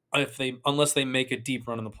money unless they make a deep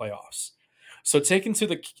run in the playoffs. So taking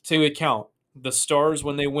to account the Stars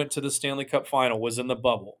when they went to the Stanley Cup final was in the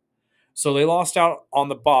bubble. So they lost out on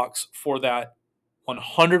the box for that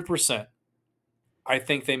 100%. I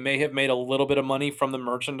think they may have made a little bit of money from the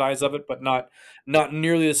merchandise of it, but not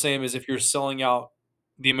nearly the same as if you're selling out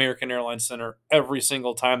the American Airlines Center every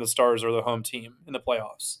single time the Stars are the home team in the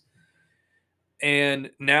playoffs.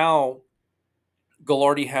 And now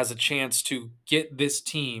Gallardi has a chance to get this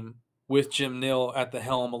team with Jim Nill at the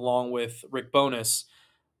helm along with Rick Bowness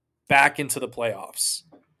back into the playoffs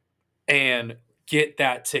and get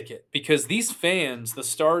that ticket, because these fans, the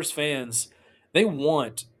Stars fans, they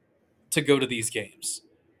want to go to these games.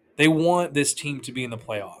 They want this team to be in the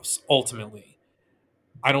playoffs ultimately.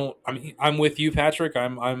 I'm with you, Patrick.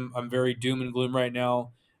 I'm very doom and gloom right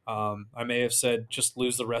now. I may have said just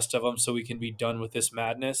lose the rest of them so we can be done with this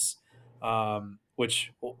madness.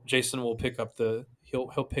 Which Jason will pick up the he'll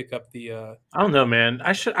pick up the I don't know, man.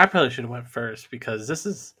 I probably should have went first because this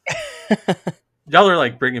is y'all are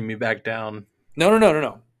like bringing me back down.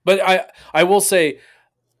 No. But I will say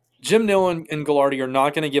Jim Nill and Gallardi are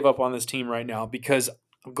not going to give up on this team right now, because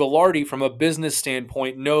Gallardi, from a business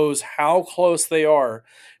standpoint, knows how close they are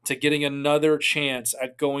to getting another chance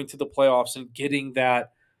at going to the playoffs and getting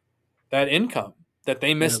that income that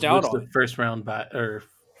they missed out on. The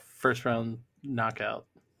first round knockout.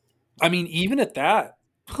 I mean, even at that,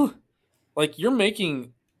 like you're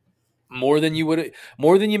making more than you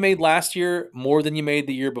made last year, more than you made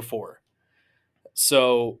the year before.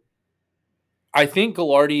 So I think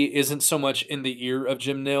Gallardi isn't so much in the ear of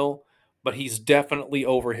Jim Nill, but he's definitely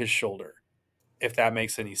over his shoulder, if that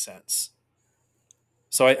makes any sense.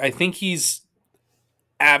 So I think he's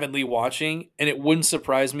avidly watching, and it wouldn't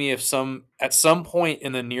surprise me if at some point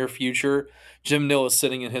in the near future, Jim Nill is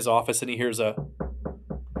sitting in his office and he hears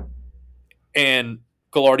and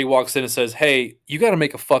Gallardi walks in and says, "Hey, you got to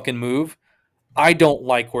make a fucking move. I don't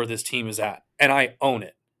like where this team is at, and I own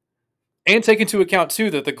it." And take into account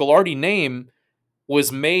too that the Gallardi name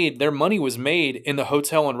their money was made in the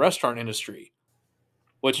hotel and restaurant industry,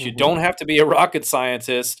 which you don't have to be a rocket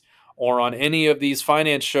scientist or on any of these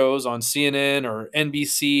finance shows on CNN or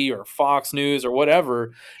NBC or Fox News or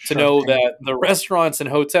whatever to know that the restaurants and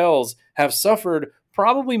hotels have suffered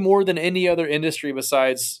probably more than any other industry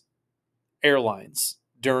besides airlines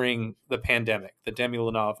during the pandemic, the Demi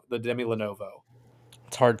Lenovo.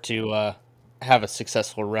 It's hard to have a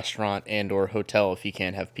successful restaurant and or hotel if you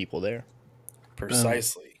can't have people there.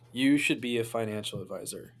 Precisely. You should be a financial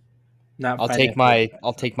advisor. I'll take my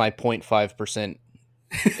 0.5%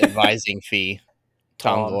 advising fee.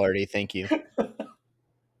 Tom Gallardi, thank you.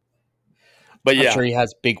 But yeah, I'm sure he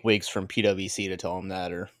has big wigs from PwC to tell him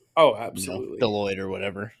that, or absolutely, Deloitte or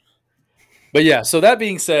whatever. But yeah, so that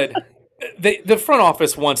being said, the front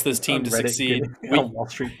office wants this team to succeed. On Wall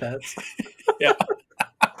Street Bets. Yeah,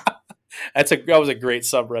 that was a great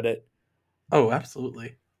subreddit. Oh,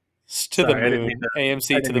 absolutely. To the moon,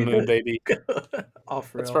 AMC to the moon, baby.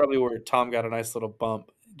 That's probably where Tom got a nice little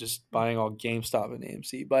bump, just buying all GameStop and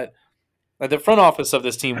AMC. But the front office of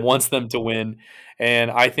this team wants them to win, and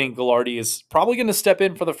I think Gallardi is probably going to step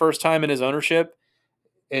in for the first time in his ownership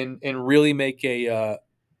and really make a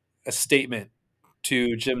statement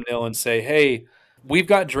to Jim Nill and say, "Hey, we've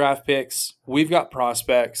got draft picks, we've got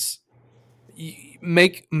prospects.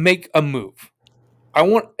 Make a move."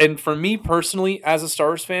 And for me personally, as a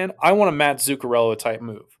Stars fan, I want a Matt Zuccarello type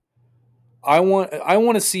move. I want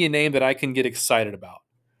to see a name that I can get excited about.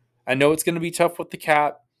 I know it's going to be tough with the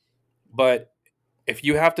cap, but if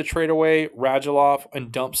you have to trade away Radulov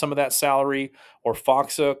and dump some of that salary, or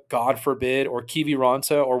Faksa, God forbid, or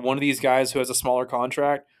Kiviranta, or one of these guys who has a smaller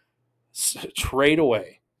contract, trade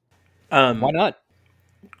away. Why not?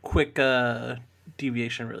 Quick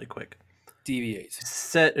deviation, really quick. Deviate.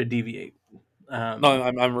 Set or deviate. No,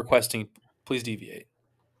 I'm requesting. Please deviate.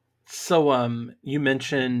 So you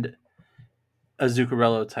mentioned a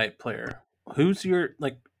Zuccarello type player. Who's your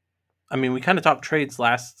like? I mean, we kind of talked trades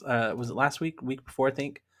last. Was it last week? Week before, I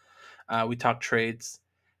think. We talked trades.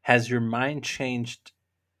 Has your mind changed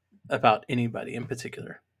about anybody in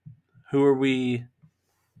particular? Who are we?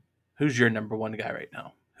 Who's your number one guy right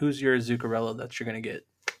now? Who's your Zuccarello that you're going to get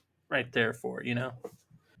right there for? You know,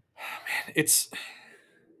 It's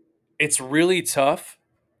really tough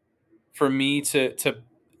for me to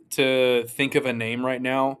think of a name right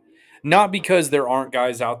now. Not because there aren't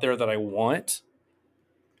guys out there that I want,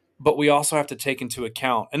 but we also have to take into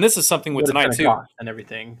account, and this is something with what it's tonight going to too. cost and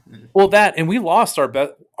everything. And Well, that and we lost our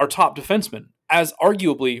top defenseman as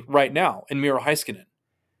arguably right now in Miro Heiskanen,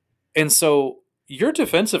 and so your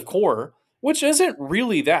defensive core, which isn't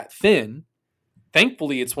really that thin,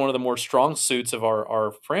 thankfully it's one of the more strong suits of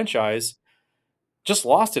our franchise, just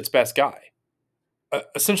lost its best guy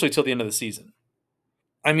essentially till the end of the season.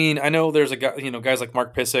 I mean, I know there's a guy, guys like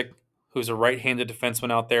Mark Pissick, who's a right-handed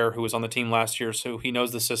defenseman out there who was on the team last year, so he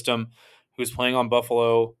knows the system. Who's playing on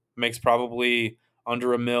Buffalo, makes probably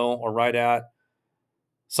under a mil or right at.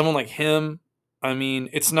 Someone like him, I mean,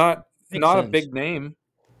 it's not Makes a sense. big name,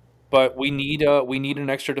 but we need an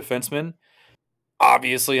extra defenseman.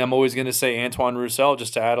 Obviously, I'm always going to say Antoine Roussel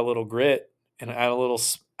just to add a little grit and add a little.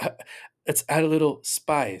 Let's add a little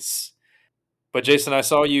spice. But Jason, I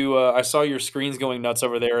saw you. I saw your screens going nuts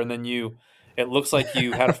over there, and then you. It looks like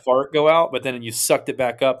you had a fart go out, but then you sucked it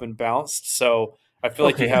back up and bounced. So I feel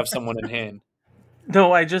like you okay, have someone in hand.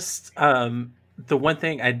 no, I just the one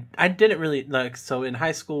thing I didn't really like. So in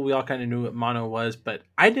high school, we all kind of knew what mono was, but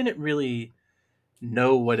I didn't really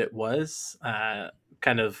know what it was.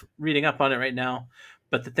 Kind of reading up on it right now,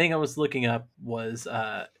 but the thing I was looking up was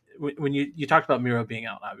when you talked about Miro being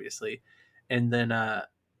out, obviously, and then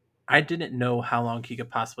I didn't know how long he could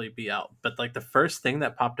possibly be out. But like the first thing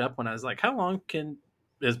that popped up when I was like, how long can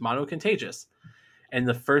is mono contagious? And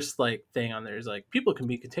the first like thing on there is like people can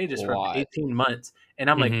be A contagious for up to lot. 18 months. And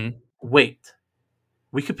I'm like, Mm-hmm. wait,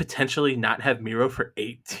 we could potentially not have Miro for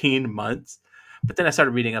 18 months. But then I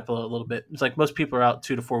started reading up a little bit. It's like most people are out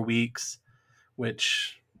 2 to 4 weeks,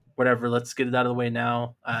 which whatever, let's get it out of the way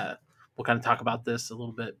now. We'll kind of talk about this a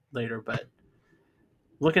little bit later, but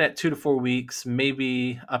looking at 2 to 4 weeks,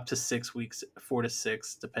 maybe up to 6 weeks, 4 to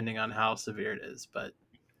 6, depending on how severe it is. But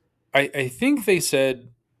I think they said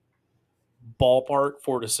ballpark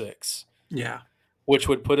 4 to 6, yeah, which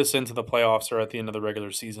would put us into the playoffs or at the end of the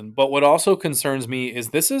regular season. But what also concerns me is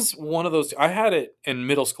this is one of those. I had it in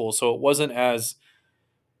middle school, so it wasn't as,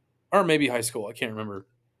 or maybe high school. I can't remember.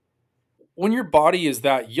 When your body is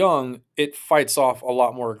that young, it fights off a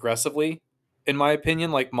lot more aggressively, in my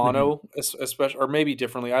opinion. Like hmm, mono, especially, or maybe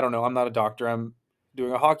differently. I don't know. I'm not a doctor. I'm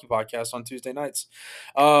doing a hockey podcast on Tuesday nights.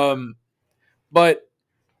 Um, but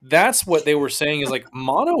that's what they were saying is like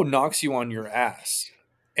mono knocks you on your ass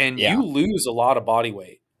and Yeah. you lose a lot of body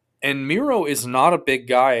weight. And Miro is not a big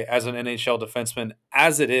guy as an NHL defenseman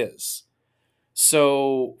as it is.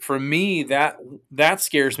 So for me, that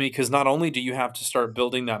scares me because not only do you have to start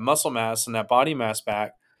building that muscle mass and that body mass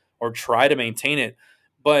back, or try to maintain it,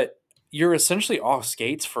 but you're essentially off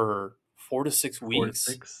skates for 4 to 6 four to weeks.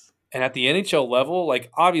 six. And at the NHL level, like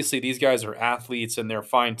obviously these guys are athletes and they're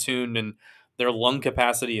fine tuned and their lung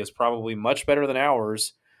capacity is probably much better than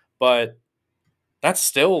ours, but that's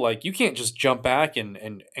still like you can't just jump back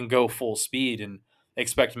and go full speed and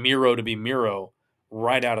expect Miro to be Miro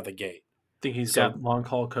right out of the gate. Think he's So got long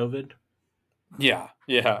haul COVID. yeah,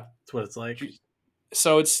 yeah. That's what it's like.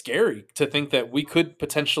 So it's scary to think that we could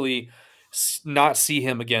potentially not see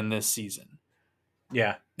him again this season.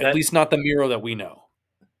 Yeah, At that least not the Miro that we know.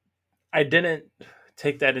 I didn't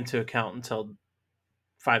take that into account until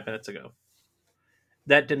 5 minutes ago.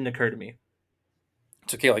 That didn't occur to me.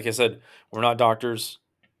 It's okay. Like I said, we're not doctors.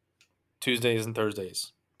 Tuesdays and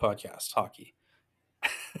Thursdays podcast hockey.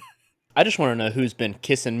 I just want to know who's been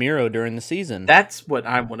kissing Miro during the season. That's what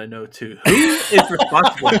I want to know too. Who is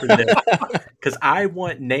responsible for this? Because I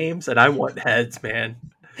want names and I want heads, man.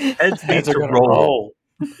 Heads need Heads are to gonna roll.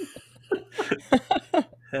 roll.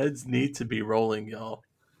 Heads need to be rolling, y'all.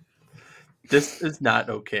 This is not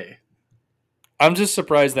okay. I'm just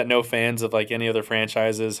surprised that no fans of like any other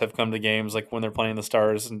franchises have come to games like when they're playing the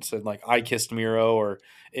Stars and said like I kissed Miro or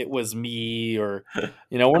it was me or we're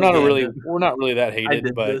I'm not game. really that I hated,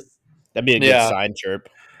 did but this. That'd be a good yeah, side chirp.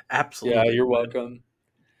 yeah, Absolutely. you're Would. welcome.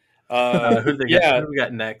 Who do they got? Yeah, Who do we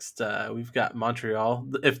got next? We've got Montreal.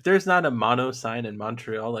 If there's not a mono sign in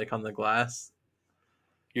Montreal, like on the glass,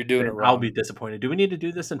 you're doing it then I'll wrong. be disappointed. Do we need to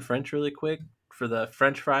do this in French really quick for the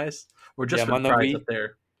French fries, or just Yeah, for the manda fries up wheat.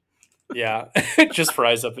 there? Yeah, just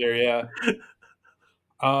fries up there. Yeah.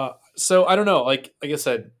 So I don't know. Like I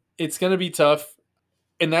said, it's gonna be tough,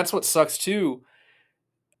 and that's what sucks too.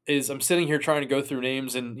 Is I'm sitting here trying to go through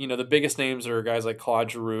names, and the biggest names are guys like Claude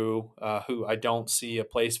Giroux, who I don't see a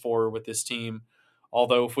place for with this team.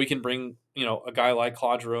 Although if we can bring a guy like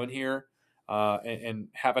Claude Giroux in here, and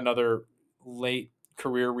have another late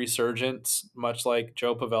career resurgence, much like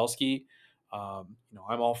Joe Pavelski, I'm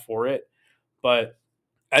all for it. But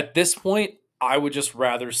at this point, I would just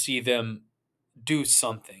rather see them do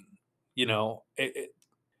something.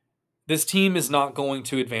 This team is not going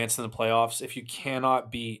to advance in the playoffs if you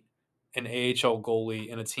cannot beat an AHL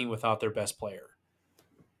goalie and a team without their best player.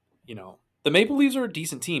 The Maple Leafs are a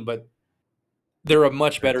decent team, but they're a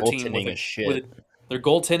much Their better team goaltending is with shit their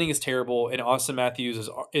goaltending is terrible, and Austin Matthews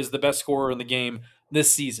is the best scorer in the game this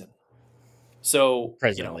season. So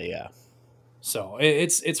presently. Yeah,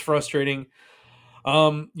 it's frustrating.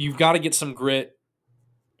 You've got to get some grit.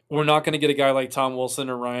 We're not going to get a guy like Tom Wilson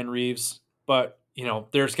or Ryan Reeves, but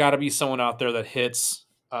there's got to be someone out there that hits.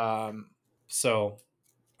 So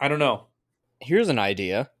I don't know. here's an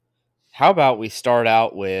idea. How about we start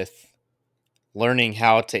out with learning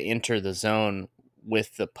how to enter the zone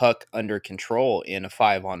with the puck under control in a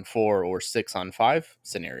 5-on-4 or 6-on-5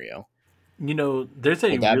 scenario? There's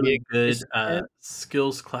a Would that be really a good good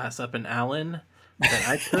skills class up in Allen that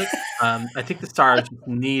I took. I think the Stars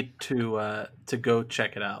need to go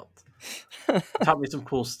check it out. Taught me some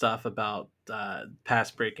cool stuff about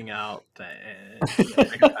pass breaking out and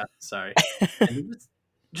mega pass, sorry, and it was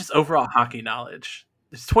just overall hockey knowledge.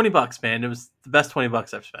 It's $20, man. It was the best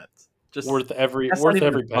 $20 I've spent. Just worth every that's not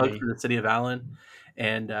even a plug penny. for the city of Allen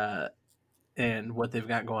and what they've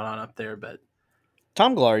got going on up there, but.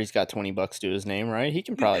 Tom Glardy's got $20 to his name, right? He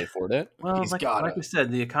can probably afford it. Well, He's like gotta. we said,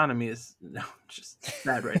 the economy is just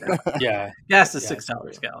bad right now. Yeah. Gas is Yeah,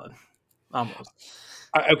 $6 a gallon, almost.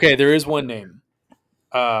 Okay, there is one name.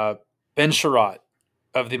 Ben Sherratt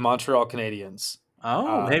of the Montreal Canadiens.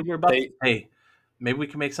 Oh, hey, we're about. Hey, maybe we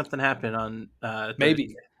can make something happen on.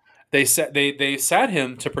 Maybe they sat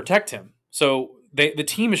him to protect him. So the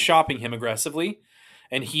team is shopping him aggressively,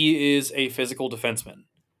 and he is a physical defenseman.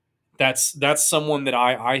 That's someone that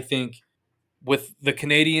I think with the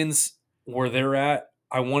Canadiens where they're at,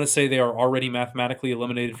 I want to say they are already mathematically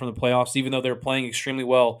eliminated from the playoffs, even though they're playing extremely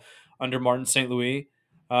well under Martin St. Louis.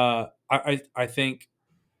 I think,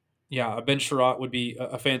 yeah, Ben Sherratt would be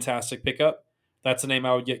a fantastic pickup. That's a name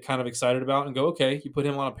I would get kind of excited about and go, okay, you put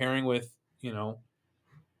him on a pairing with,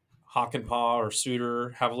 Hakanpää or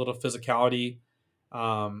Suter, have a little physicality.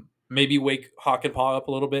 Maybe wake Hakanpää up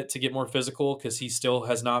a little bit to get more physical because he still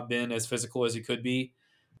has not been as physical as he could be.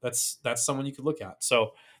 That's someone you could look at.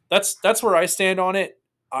 So that's where I stand on it.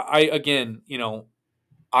 I again,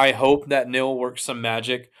 I hope that Nil works some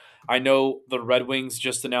magic. I know the Red Wings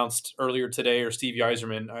just announced earlier today, or Steve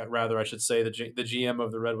Yzerman, rather, I should say, the GM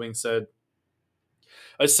of the Red Wings said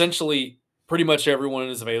essentially pretty much everyone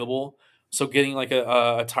is available. So getting like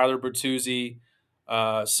a Tyler Bertuzzi,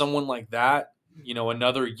 someone like that,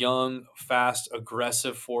 another young, fast,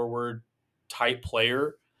 aggressive forward type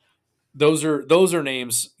player. Those are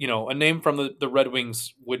names. A name from the Red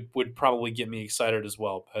Wings would probably get me excited as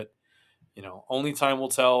well. But only time will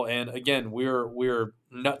tell. And again, we're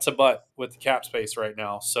nut to butt with the cap space right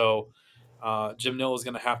now. So Jim Nill is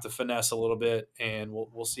going to have to finesse a little bit, and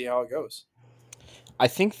we'll see how it goes. I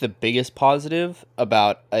think the biggest positive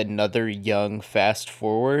about another young fast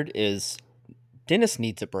forward is Dennis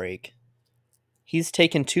needs a break. He's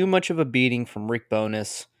taken too much of a beating from Rick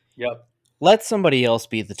Bowness. Yep. Let somebody else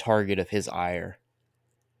be the target of his ire.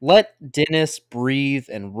 Let Dennis breathe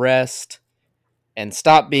and rest and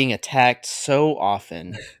stop being attacked so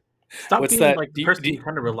often. Stop What's being that? like the person you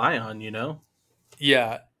kind of rely on,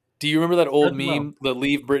 Yeah. Do you remember that old Does meme, the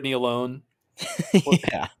leave Britney alone?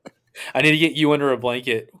 Yeah. I need to get you under a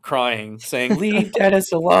blanket crying, saying, leave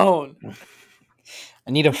Dennis alone.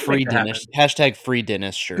 I need a free Dennis, #free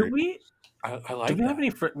Dennis shirt. Do we I like do we that. have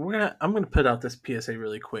any I'm gonna put out this PSA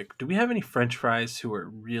really quick. Do we have any French fries who are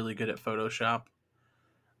really good at Photoshop?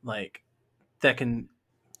 Like that can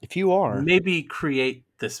If you are, maybe create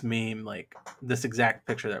this meme, like this exact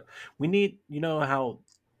picture that we need. You know how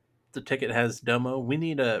the ticket has Domo? We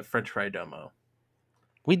need a French fry Domo.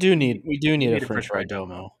 we do need a a French fry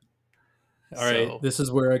Domo. All right, So, this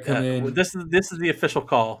is where I come in. This is the official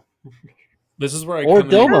call. This is where I Or come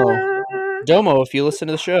Domo. in. Domo, if you listen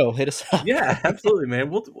to the show, hit us up. Yeah, absolutely,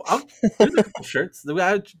 man. I'll do a couple shirts.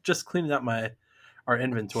 I just cleaned out our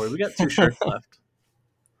inventory. We got 2 shirts left,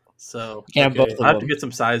 so Can't both of I have to them. get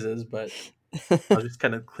some sizes. But I was just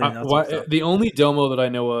kind of cleaning out some stuff. The only domo that I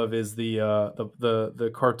know of is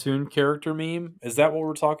the cartoon character meme. Is that what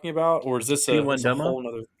we're talking about, or is this P1 a Domo whole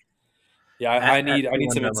nother? Yeah, I at need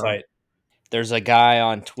P1 some Domo. insight. There's a guy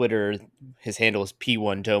on Twitter. His handle is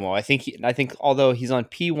P1 Domo. I think although he's on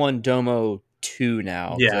P1 Domo 2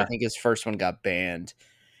 now because I Yeah, think his first one got banned.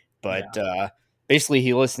 But yeah. basically,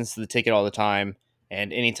 he listens to the ticket all the time,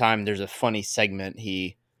 and anytime there's a funny segment,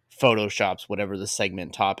 he photoshops whatever the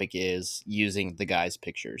segment topic is using the guy's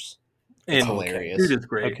pictures. It's And Oh, okay, dude hilarious. is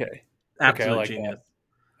great. okay, okay. I Absolute like that. genius.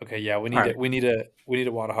 Okay, yeah, All right. we need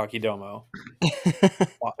a Wada Hockey Domo. We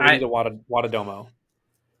I need a Wada Domo.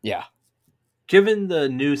 Yeah. Given the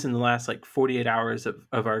news in the last like 48 hours of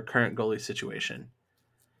our current goalie situation,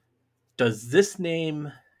 does this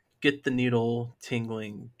name get the needle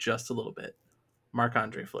tingling just a little bit? Marc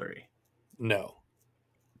Andre Fleury. No,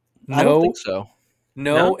 I don't think no, so.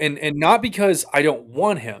 No? no, and not because I don't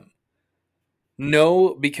want him.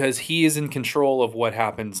 No, because he is in control of what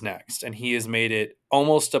happens next, and he has made it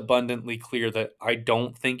almost abundantly clear that I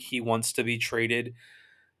don't think he wants to be traded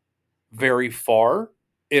very far,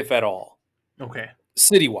 if at all. Okay.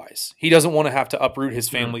 City wise, he doesn't want to have to uproot his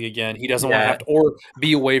Mm. family again. He doesn't want to Yeah, have to or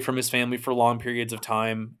be away from his family for long periods of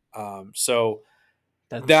time. So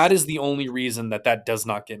that that's is the only reason that does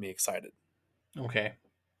not get me excited. okay.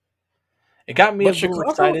 It got me a But little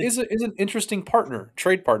Chicago excited. is an interesting partner,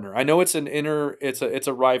 trade partner. I know it's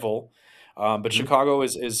a rival, but Mhm. Chicago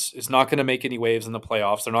is not going to make any waves in the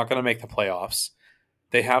playoffs. They're not going to make the playoffs.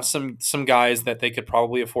 They have some guys that they could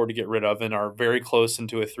probably afford to get rid of, and are very close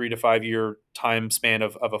into a 3 to 5 year time span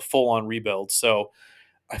of a full on rebuild. So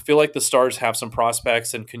I feel like the Stars have some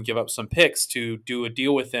prospects and can give up some picks to do a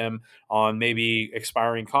deal with them on maybe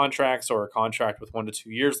expiring contracts or a contract with 1 to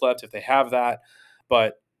 2 years left if they have that.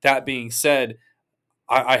 But that being said,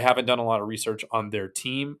 I haven't done a lot of research on their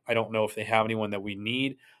team. I don't know if they have anyone that we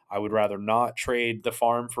need. I would rather not trade the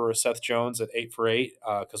farm for a Seth Jones at 8 for 8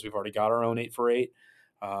 because we've already got our own 8 for 8.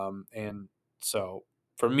 And so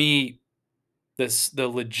for me, the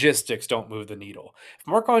logistics don't move the needle. If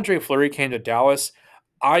Marc Andre Fleury came to Dallas,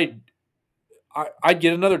 I'd I'd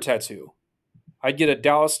get another tattoo. I'd get a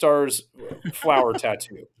Dallas Stars flower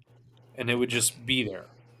tattoo, and it would just be there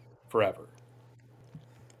forever.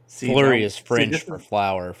 See Flurry now, is see French this for is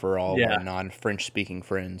flower for all my yeah. non-French speaking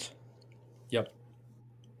friends. Yep.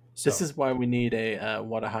 This So is why we need a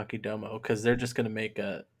Wada Hockey Domo because they're just gonna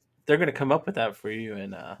they're gonna come up with that for you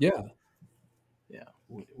and yeah, yeah,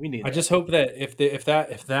 we need I that. just hope that if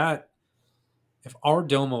our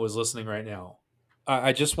Domo is listening right now,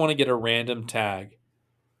 I just want to get a random tag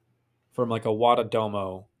from like a Wada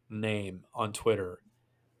Domo name on Twitter,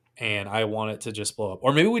 and I want it to just blow up.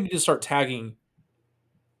 Or maybe we need to start tagging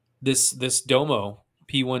this Domo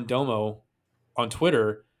P1 Domo on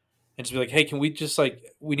Twitter and just be like, hey, can we just like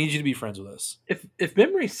we need you to be friends with us. If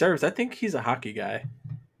memory serves, I think he's a hockey guy.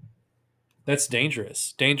 That's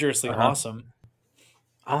dangerous, dangerously Uh huh. awesome.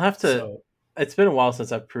 I'll have to. So It's been a while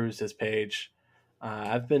since I've perused his page.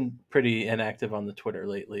 I've been pretty inactive on the Twitter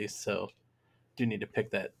lately, so do need to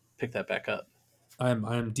pick that back up.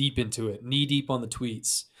 I'm deep into it, knee deep on the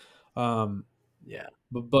tweets. Um, Yeah.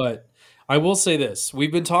 but I will say this: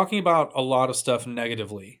 we've been talking about a lot of stuff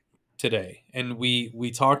negatively today, and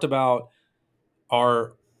we talked about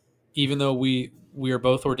our even though we are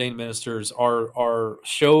both ordained ministers, our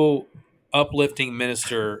show uplifting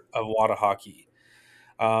minister of Wada Hockey.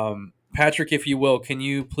 Patrick, if you will, can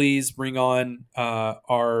you please bring on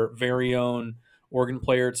our very own organ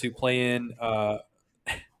player to play in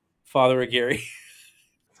Father Aguirre?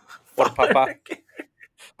 What a Father. papa,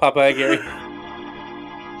 Papa Aguirre.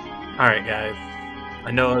 All right, guys.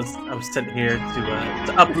 I know I was sent here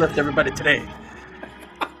to uplift everybody today,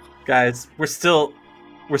 guys. We're still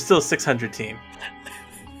a 600 team.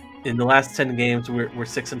 In the last 10 games, we're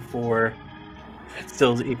 6-4. It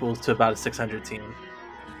still equals to about a 600 team.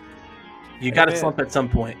 You got to Amen. slump at some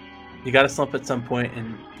point. You got to slump at some point,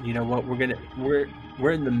 and you know what?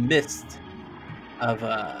 We're in the midst of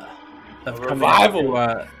A coming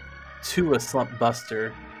revival. to a slump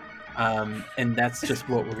buster, and that's just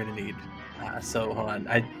what we're gonna need. So hold on,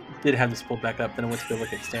 I did have this pulled back up, then I went to go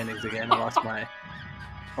look at standings again. I lost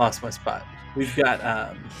my spot. We've got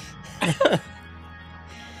oh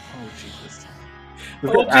Jesus,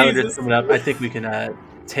 we've Oh got Islanders Jesus. coming up. I think we can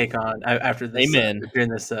take on after this Amen. during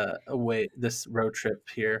this this road trip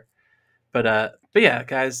here. But yeah,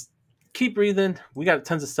 guys, keep breathing. We got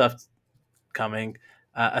tons of stuff coming.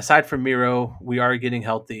 Aside from Miro, we are getting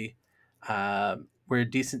healthy. We're a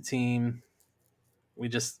decent team. We're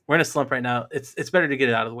in a slump right now. It's better to get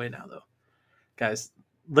it out of the way now, though, guys.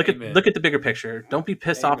 look Amen. at the bigger picture. Don't be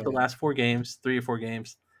pissed off the Amen. last 4 games, 3 or 4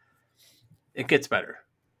 games. It gets better.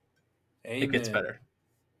 Amen. It gets better.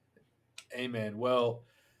 Amen. Well,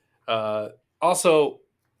 also,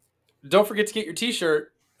 don't forget to get your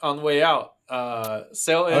T-shirt on the way out.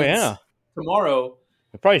 Sale ends yeah. tomorrow,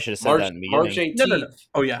 I probably should have said that in the March beginning. 18th. No.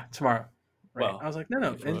 Oh yeah, tomorrow. Right. Well, I was like,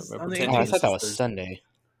 no. if we're It's on the pretending Oh, I 18th. thought that was Thursday. Sunday.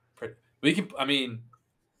 We can. I mean,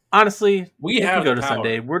 Honestly, we it have can go the to power.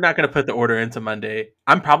 Sunday. We're not going to put the order into Monday.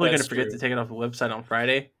 I'm probably going That's to forget true. to take it off the website on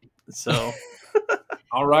Friday. So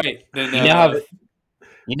All right, then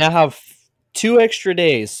You now have 2 extra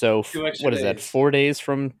days. So 2 extra what is that? days. 4 days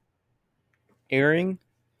from airing?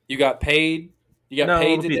 You got paid. You got No,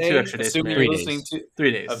 paid it'll be today. 2 extra days from Assuming there. you're 3 listening days. to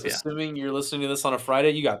 3 days. Yeah. assuming you're listening to this on a Friday,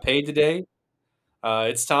 you got paid today.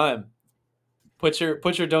 It's time. Put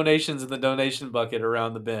your donations in the donation bucket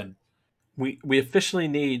around the bin. We officially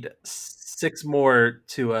need 6 more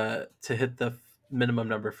to hit the minimum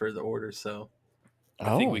number for the order. So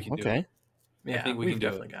I think we can do it. yeah, think we we've can do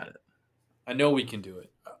definitely got it. I know we can do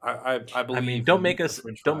it. I believe. I mean, don't in make the us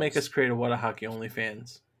French create fries. a What a Hockey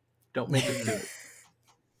OnlyFans. Don't make us do it.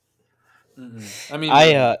 Mm-mm. I mean,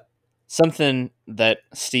 I something that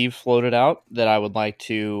Steve floated out that I would like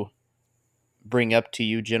to bring up to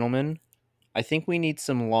you gentlemen. I think we need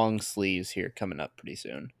some long sleeves here coming up pretty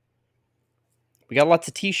soon. We got lots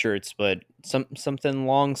of t-shirts, but something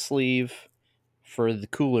long sleeve for the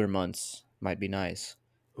cooler months might be nice.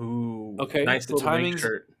 Ooh, okay. nice The little ring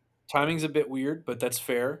shirt. timing's a bit weird, but that's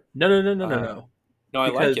fair. No. No, I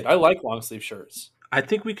like Because it. I like long sleeve shirts. I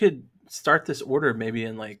think we could start this order maybe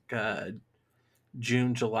in like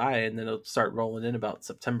June, July, and then it'll start rolling in about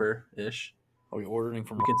September ish. Are we ordering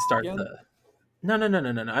from? We could start again? the. No.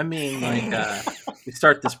 I mean, like we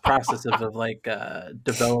start this process of like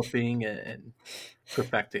developing and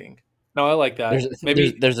perfecting. No, I like that.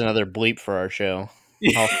 There's another bleep for our show.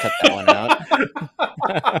 I'll cut that one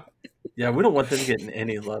out. Yeah, we don't want them getting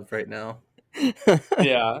any love right now.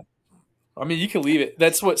 Yeah. I mean, you can leave it.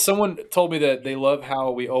 That's what someone told me, that they love how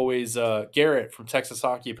we always Garrett from Texas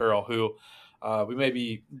Hockey Apparel, who we may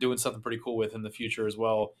be doing something pretty cool with in the future as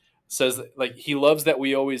well, says that, like, he loves that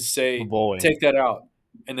we always say, Oh, boy. take that out,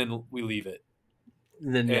 and then we leave it.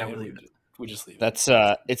 And then And we leave it. we just leave it. That's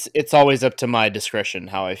it's always up to my discretion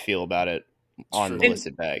how I feel about it on true. the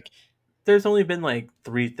listed bag. There's only been like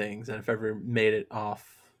 3 things that have ever made it off,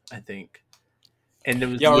 I think. And there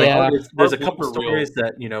was Yeah. there's a Our couple blooper reel. stories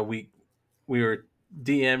that, we were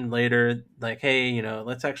DM'd later, like, hey,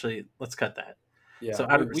 let's cut that. Yeah. So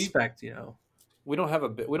out of we respect, we don't have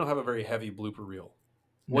a very heavy blooper reel.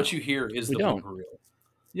 What no. you hear is We the don't. blooper reel.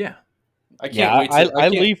 Yeah. I can't Yeah, wait. I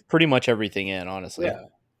leave pretty much everything in, honestly. Yeah,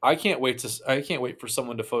 I can't wait for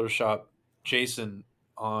someone to Photoshop Jason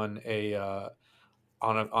on a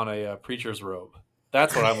preacher's robe.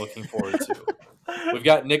 That's what I'm looking forward to. We've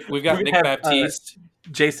got Nick Baptiste.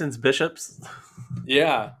 Jason's bishops.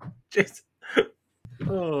 Yeah, Jason.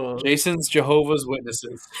 Oh. Jason's Jehovah's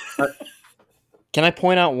Witnesses. Can I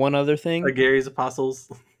point out one other thing? Gary's apostles.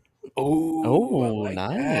 Oh, Oh,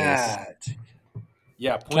 nice. that.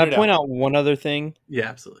 Yeah, Can I point out one other thing? Yeah,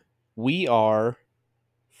 absolutely. We are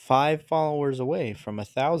 5 followers away from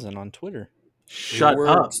 1,000 on Twitter. Shut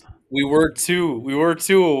up. We were two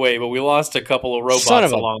away, but we lost a couple of robots Son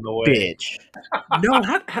of a along the way. Bitch. No,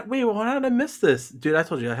 how did I miss this? Dude, I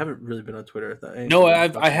told you I haven't really been on Twitter. No,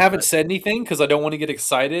 I haven't said anything because I don't want to get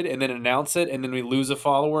excited and then announce it, and then we lose a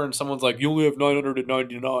follower, and someone's like, "You only have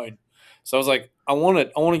 999." So I was like, I want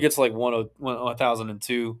to get to like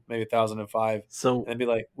 1,002, maybe 1,005, So and be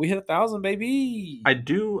like, "We hit 1,000, baby!" I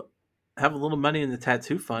do have a little money in the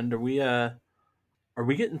tattoo fund. Are we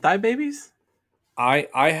getting thigh babies? I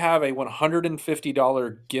have a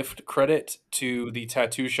 $150 gift credit to the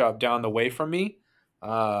tattoo shop down the way from me.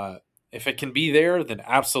 If it can be there, then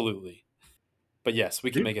absolutely. But yes,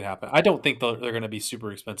 we can make it happen. I don't think they're going to be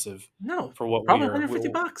super expensive. No, For what probably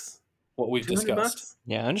 $150, what we've discussed.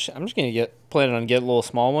 Yeah, I'm just gonna planning on getting a little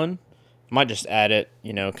small one. Might just add it,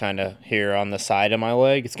 kind of here on the side of my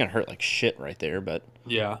leg. It's gonna hurt like shit right there, but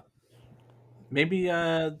Yeah, Maybe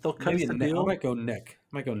they'll cut us a I deal. might go neck.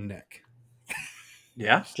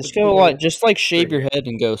 Yeah, just go like shave your head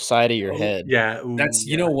and go side of your head. Yeah, ooh, That's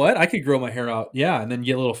yeah. You know what? I could grow my hair out. Yeah, and then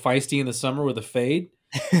get a little feisty in the summer with a fade,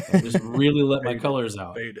 and just really let my Faded. colors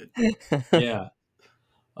out. Faded. Yeah.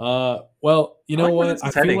 Well, you know like where what? this I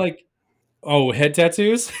is feel heading. like head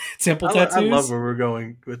tattoos, temple tattoos. I love where we're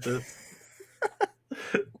going with this.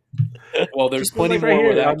 Well, there's Just go, plenty like, right more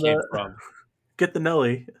where here that on came the- from. Get the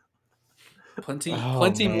Nelly. Plenty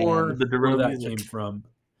man. more The where Daron that music. came from.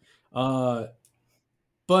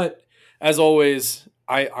 But as always,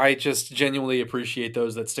 I just genuinely appreciate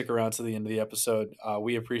those that stick around to the end of the episode.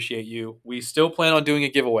 We appreciate you. We still plan on doing a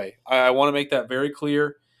giveaway. I want to make that very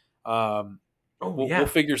clear. We'll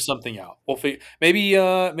figure something out. Maybe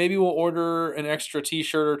we'll order an extra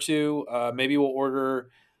T-shirt or two. Maybe we'll order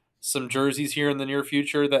some jerseys here in the near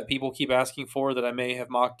future that people keep asking for that I may have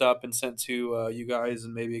mocked up and sent to you guys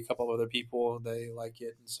and maybe a couple of other people. They like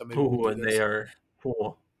it, and so maybe we'll do and this. they are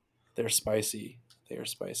cool. They're spicy. They are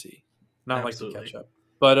spicy. Not Absolutely. like the ketchup.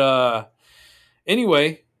 But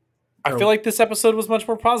anyway, I feel like this episode was much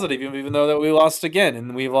more positive, even though that we lost again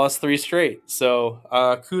and we've lost 3 straight. So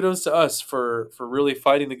kudos to us for really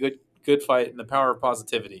fighting the good fight and the power of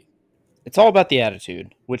positivity. It's all about the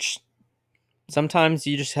attitude, which sometimes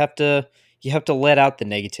you just have to let out the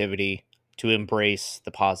negativity to embrace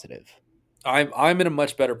the positive. I'm in a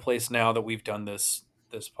much better place now that we've done this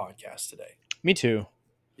podcast today. Me too.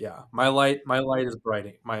 Yeah, my light is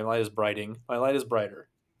brighting. My light is brighter.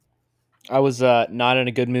 I was not in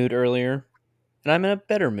a good mood earlier, and I'm in a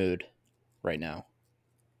better mood right now.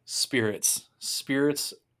 Spirits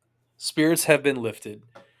have been lifted.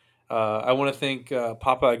 I want to thank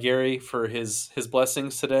Papa Gary for his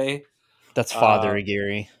blessings today. That's Father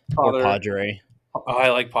Aguirre or Padre. I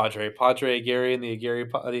like Padre Aguirre and the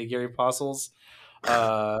Aguirre Apostles, the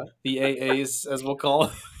AAs as we'll call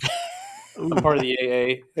it. I'm part of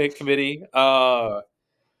the AA committee. But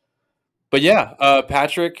yeah,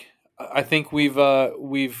 Patrick, I think we've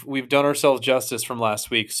done ourselves justice from last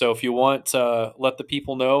week. So if you want, let the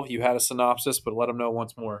people know you had a synopsis, but let them know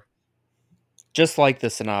once more. Just like the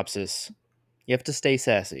synopsis, you have to stay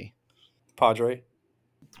sassy. Padre.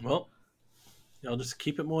 Well, y'all just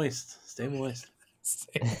keep it moist. Stay moist.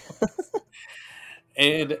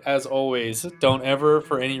 And as always, don't ever,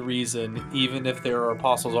 for any reason, even if there are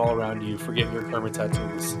apostles all around you, forget your karma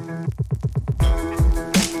tattoos.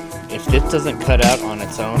 If this doesn't cut out on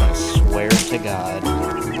its own, I swear to God.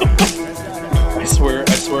 I swear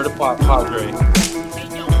to Padre.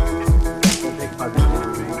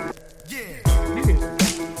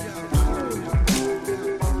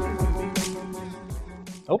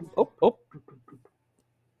 Oh.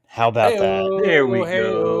 How about that? There we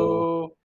go.